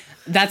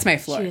 That's my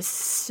floor. She is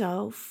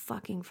so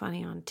fucking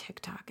funny on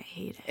TikTok. I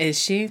hate it. Is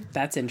she?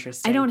 That's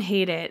interesting. I don't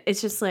hate it.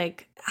 It's just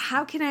like,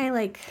 how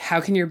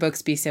can your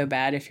books be so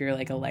bad if you're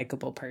like a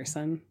likable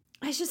person?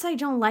 It's just I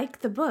don't like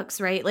the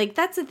books, right? Like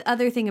that's the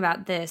other thing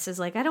about this is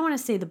like I don't want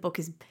to say the book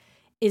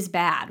is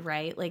bad,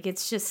 right? Like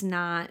it's just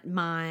not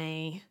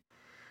my...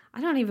 I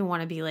don't even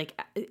want to be like,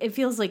 it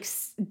feels like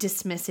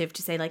dismissive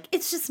to say like,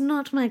 it's just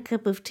not my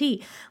cup of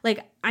tea.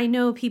 Like I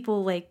know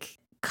people like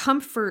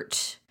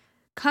comforting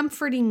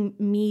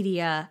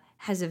media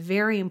has a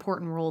very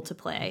important role to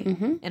play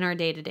in our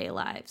day-to-day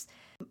lives.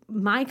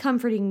 My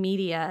comforting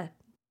media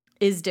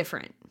is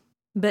different,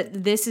 but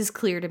this is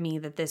clear to me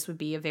that this would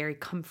be a very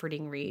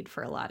comforting read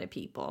for a lot of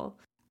people.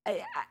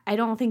 I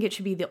don't think it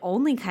should be the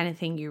only kind of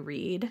thing you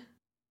read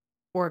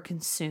or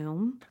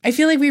consume. I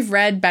feel like we've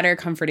read better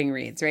comforting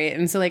reads, right?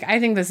 And so like I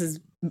think this is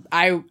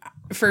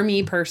for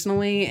me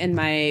personally in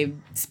my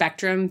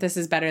spectrum, this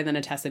is better than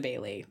a Tessa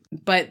Bailey.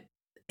 But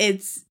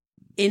its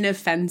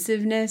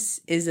inoffensiveness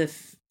is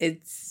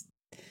it's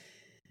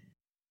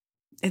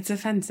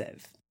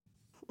offensive.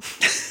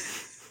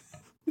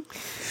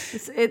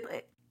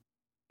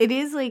 It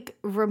is like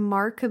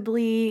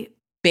remarkably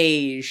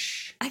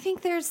beige. I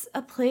think there's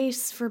a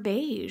place for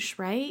beige,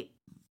 right?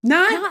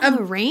 Not in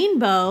the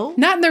rainbow.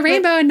 Not in the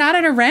rainbow and not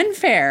at a Renn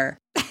Fair.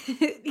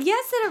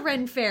 Yes, at a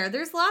Renn Fair.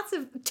 There's lots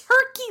of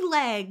turkey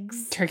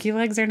legs. Turkey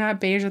legs are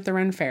not beige at the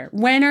Renn Fair.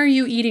 When are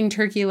you eating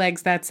turkey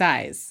legs that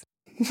size?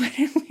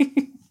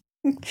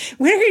 We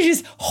When are you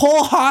just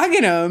whole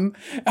hogging them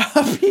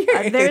up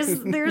here?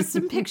 There's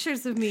some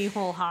pictures of me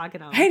whole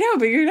hogging them. I know,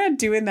 but you're not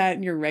doing that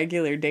in your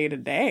regular day to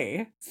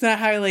day. It's not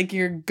how like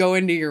you're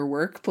going to your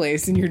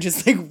workplace and you're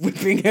just like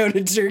whipping out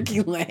a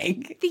turkey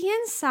leg. The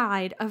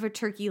inside of a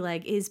turkey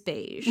leg is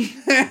beige.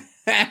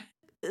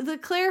 The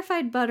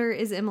clarified butter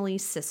is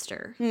Emily's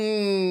sister.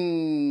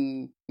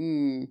 I'm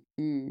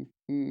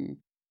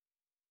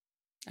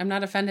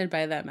not offended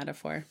by that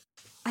metaphor.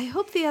 I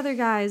hope the other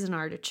guy is an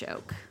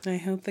artichoke. I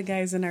hope the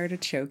guy's an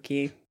artichoke,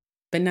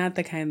 but not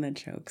the kind that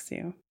chokes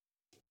you.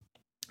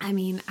 I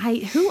mean,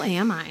 who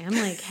am I? I'm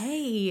like,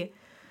 hey,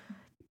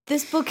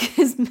 this book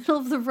is middle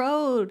of the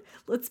road.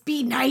 Let's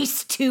be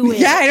nice to it.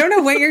 Yeah, I don't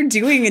know what you're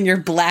doing in your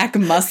black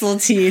muscle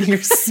tee and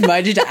your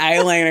smudged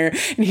eyeliner.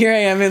 And here I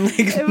am in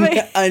like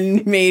my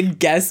unmade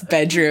guest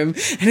bedroom.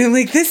 And I'm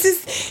like,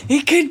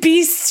 it could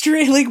be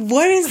straight. Like,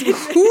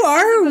 who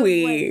are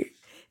we?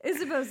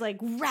 Isabeau's like,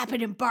 wrap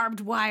it in barbed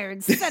wire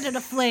and set it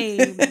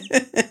aflame.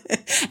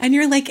 And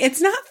you're like,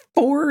 it's not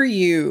for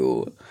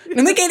you. And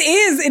I'm like,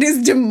 it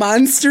is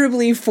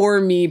demonstrably for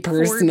me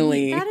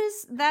personally.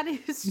 That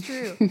is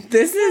true.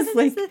 This is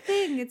like the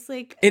thing. It's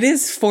like it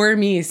is for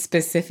me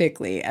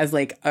specifically as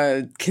like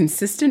a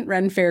consistent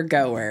Renn Fair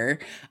goer,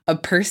 a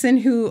person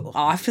who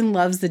often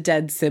loves the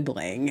dead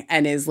sibling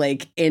and is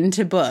like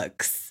into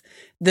books.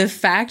 The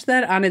fact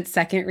that on its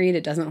second read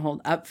it doesn't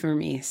hold up for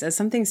me says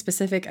something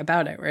specific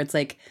about it, where it's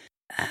like,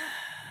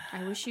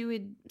 I wish you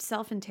would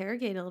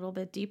self-interrogate a little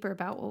bit deeper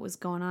about what was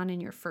going on in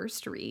your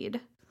first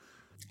read.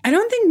 I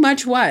don't think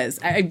much was.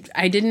 I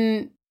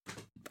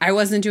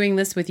wasn't doing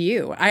this with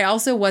you. I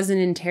also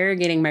wasn't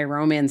interrogating my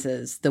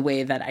romances the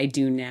way that I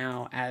do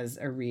now as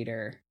a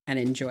reader and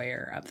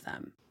enjoyer of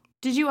them.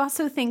 Did you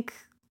also think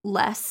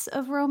less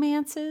of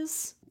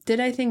romances?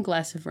 Did I think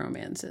less of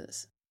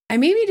romances? I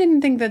maybe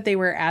didn't think that they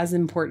were as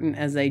important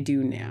as I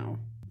do now,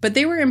 but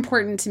they were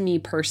important to me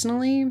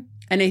personally.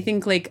 And I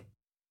think like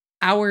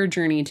our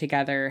journey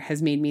together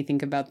has made me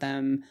think about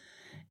them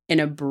in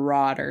a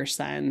broader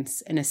sense,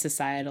 in a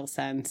societal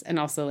sense. And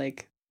also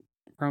like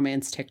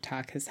romance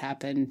TikTok has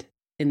happened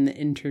in the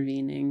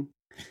intervening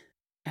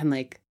and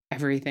like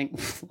everything.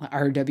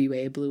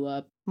 RWA blew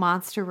up.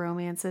 Monster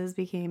romances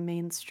became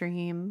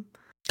mainstream.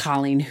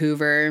 Colleen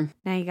Hoover.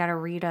 Now you got to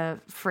read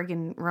a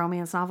friggin'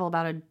 romance novel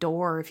about a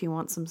door if you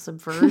want some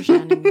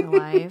subversion in your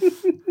life.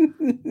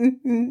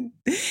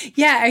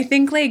 Yeah, I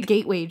think like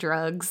gateway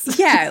drugs.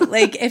 Yeah,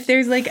 like if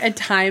there's like a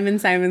time in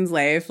Simon's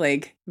life,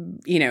 like,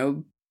 you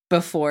know,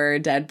 before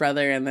Dead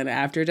Brother and then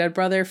after Dead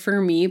Brother, for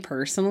me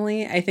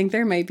personally, I think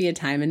there might be a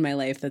time in my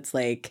life that's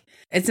like,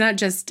 it's not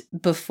just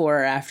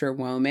before or after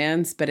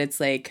Womance, but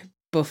it's like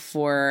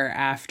before or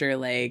after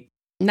like,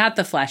 not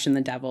The Flesh and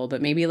the Devil,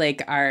 but maybe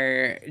like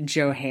our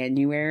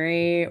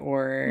Johannuary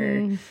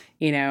or,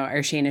 you know,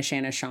 our Shana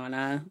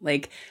Shauna.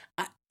 Like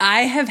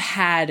I have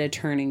had a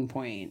turning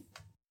point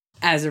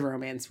as a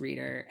romance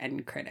reader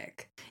and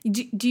critic.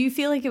 Do you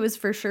feel like it was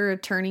for sure a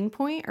turning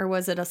point or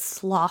was it a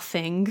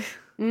sloughing?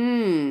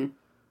 Am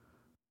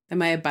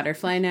I a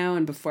butterfly now?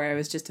 And before I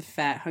was just a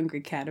fat,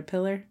 hungry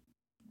caterpillar?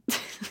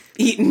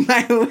 Eating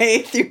my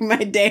way through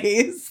my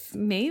days?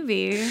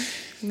 Maybe.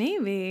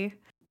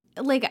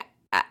 Like,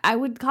 I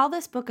would call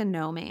this book a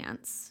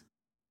no-mance.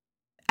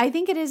 I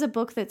think it is a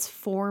book that's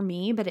for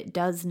me, but it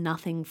does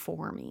nothing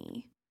for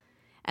me.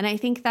 And I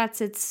think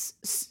that's its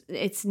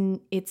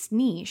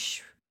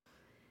niche.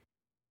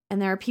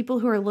 And there are people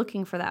who are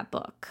looking for that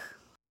book.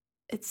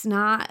 It's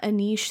not a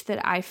niche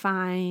that I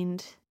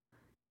find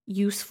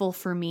useful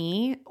for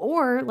me,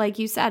 or like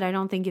you said, I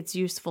don't think it's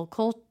useful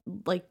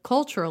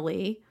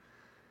culturally,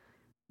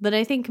 but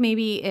I think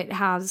maybe it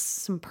has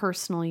some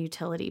personal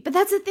utility. But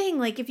that's the thing,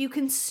 like if you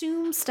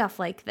consume stuff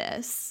like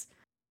this,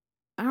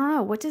 I don't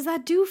know, what does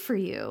that do for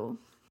you?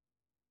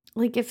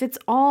 Like if it's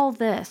all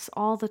this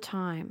all the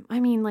time, I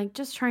mean, like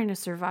just trying to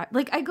survive.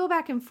 Like I go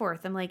back and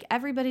forth. I'm like,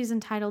 everybody's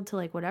entitled to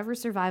like whatever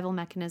survival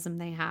mechanism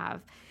they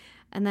have.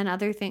 And then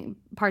other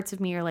parts of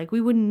me are like,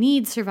 we wouldn't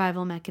need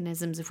survival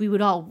mechanisms if we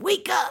would all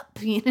wake up,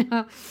 you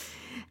know?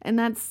 And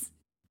that's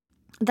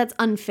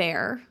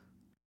unfair.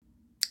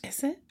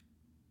 Is it?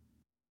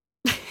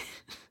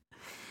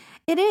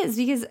 It is,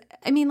 because,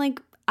 I mean,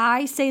 like,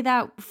 I say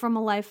that from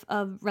a life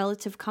of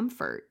relative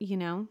comfort, you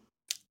know?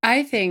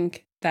 I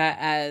think that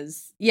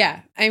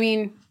I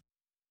mean,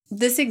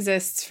 this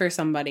exists for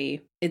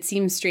somebody. It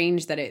seems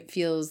strange that it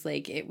feels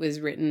like it was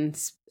written...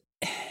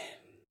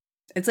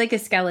 It's like a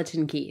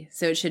skeleton key,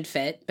 so it should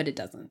fit, but it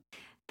doesn't.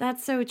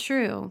 That's so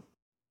true.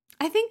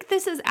 I think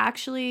this is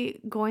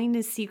actually going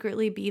to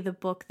secretly be the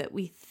book that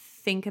we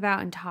think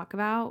about and talk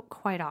about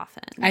quite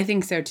often. I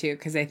think so too,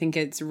 because I think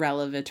it's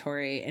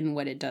revelatory in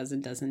what it does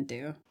and doesn't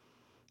do.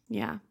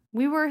 Yeah.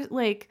 We were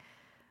like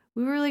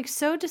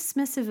so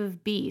dismissive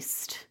of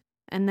Beast,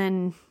 and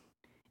then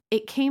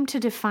it came to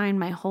define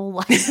my whole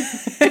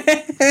life.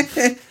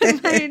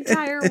 My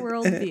entire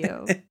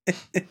worldview.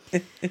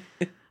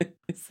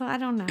 So I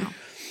don't know.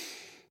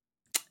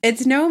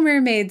 It's no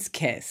Mermaid's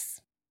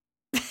Kiss.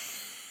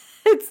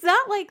 It's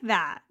not like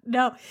that.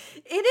 No,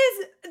 it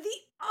is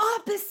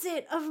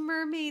opposite of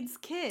Mermaid's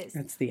Kiss.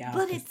 It's the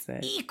opposite. But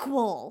it's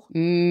equal.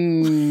 Like,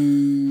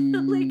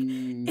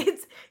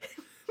 it's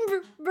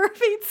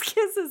Mermaid's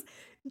Kiss is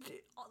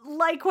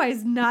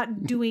likewise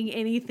not doing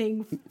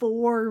anything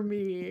for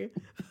me,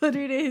 but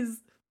it is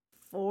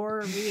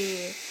for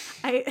me.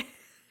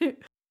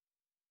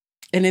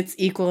 And it's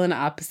equal in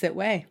opposite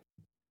way.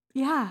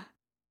 Yeah.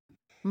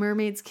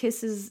 Mermaid's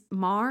Kiss is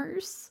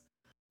Mars.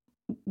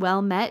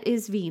 Well Met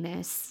is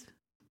Venus.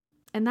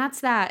 And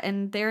that's that.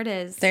 And there it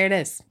is. There it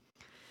is.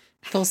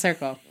 Full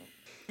circle.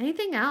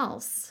 Anything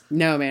else?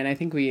 No, man. I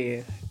think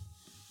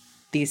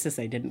thesis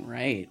I didn't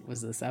write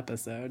was this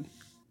episode.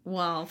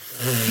 Well,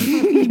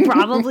 you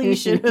probably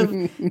should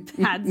have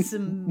had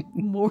some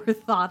more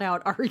thought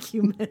out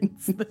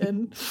arguments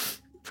then.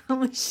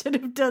 Probably should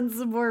have done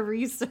some more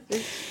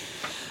research.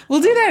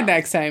 We'll do that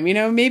next time.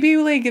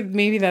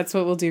 Maybe that's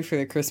what we'll do for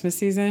the Christmas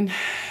season.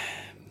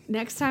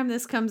 Next time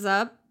this comes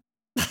up,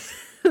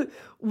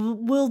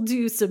 we'll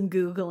do some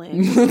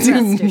Googling. We'll do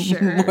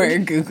more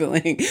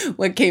Googling.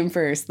 What came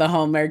first, the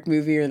Hallmark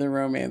movie or the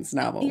romance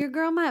novel? Your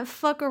girl might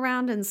fuck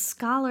around in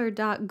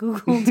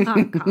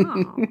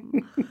scholar.google.com.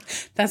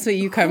 That's what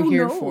you come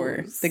here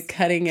for. The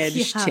cutting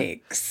edge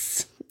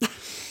takes.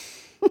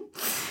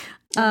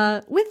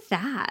 With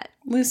that,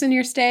 loosen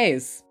your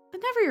stays.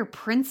 but never your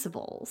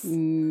principles.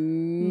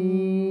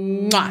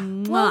 Mwah.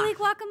 Holy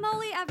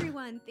guacamole,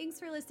 everyone. Thanks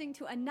for listening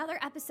to another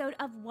episode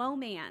of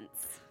Womance.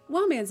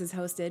 Womance is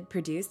hosted,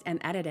 produced, and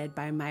edited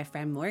by my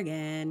friend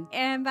Morgan.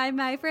 And by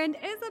my friend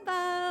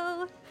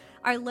Isabel.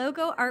 Our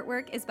logo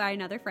artwork is by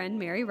another friend,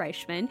 Mary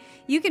Reichman.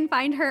 You can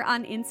find her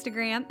on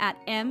Instagram at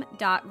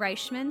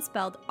m.reichman,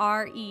 spelled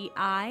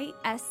REISCHMANN.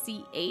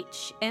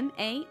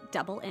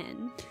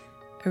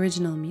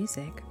 Original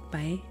music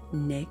by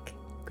Nick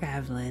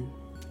Gravlin.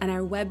 And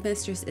our web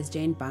mistress is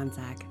Jane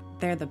Bonsack.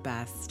 They're the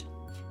best.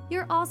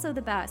 You're also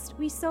the best.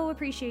 We so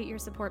appreciate your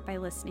support by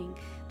listening.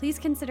 Please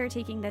consider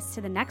taking this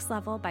to the next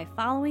level by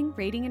following,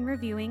 rating, and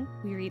reviewing.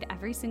 We read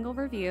every single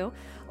review.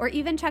 Or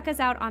even check us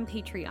out on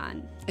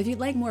Patreon. If you'd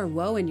like more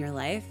woe in your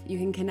life, you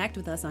can connect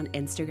with us on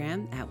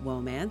Instagram at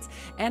Womance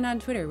and on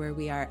Twitter where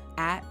we are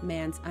at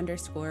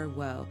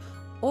mans_woe.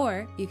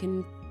 Or you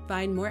can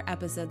find more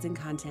episodes and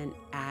content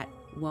at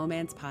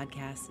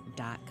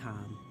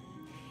womancepodcast.com.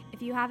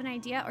 If you have an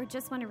idea or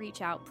just want to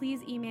reach out,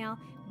 please email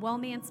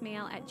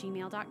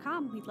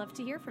womancemail@gmail.com. We'd love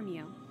to hear from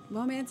you.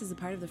 Womance is a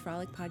part of the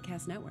Frolic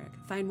Podcast Network.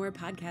 Find more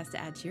podcasts to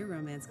add to your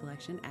romance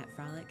collection at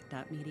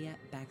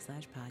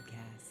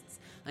frolic.media/podcasts.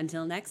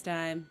 Until next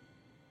time.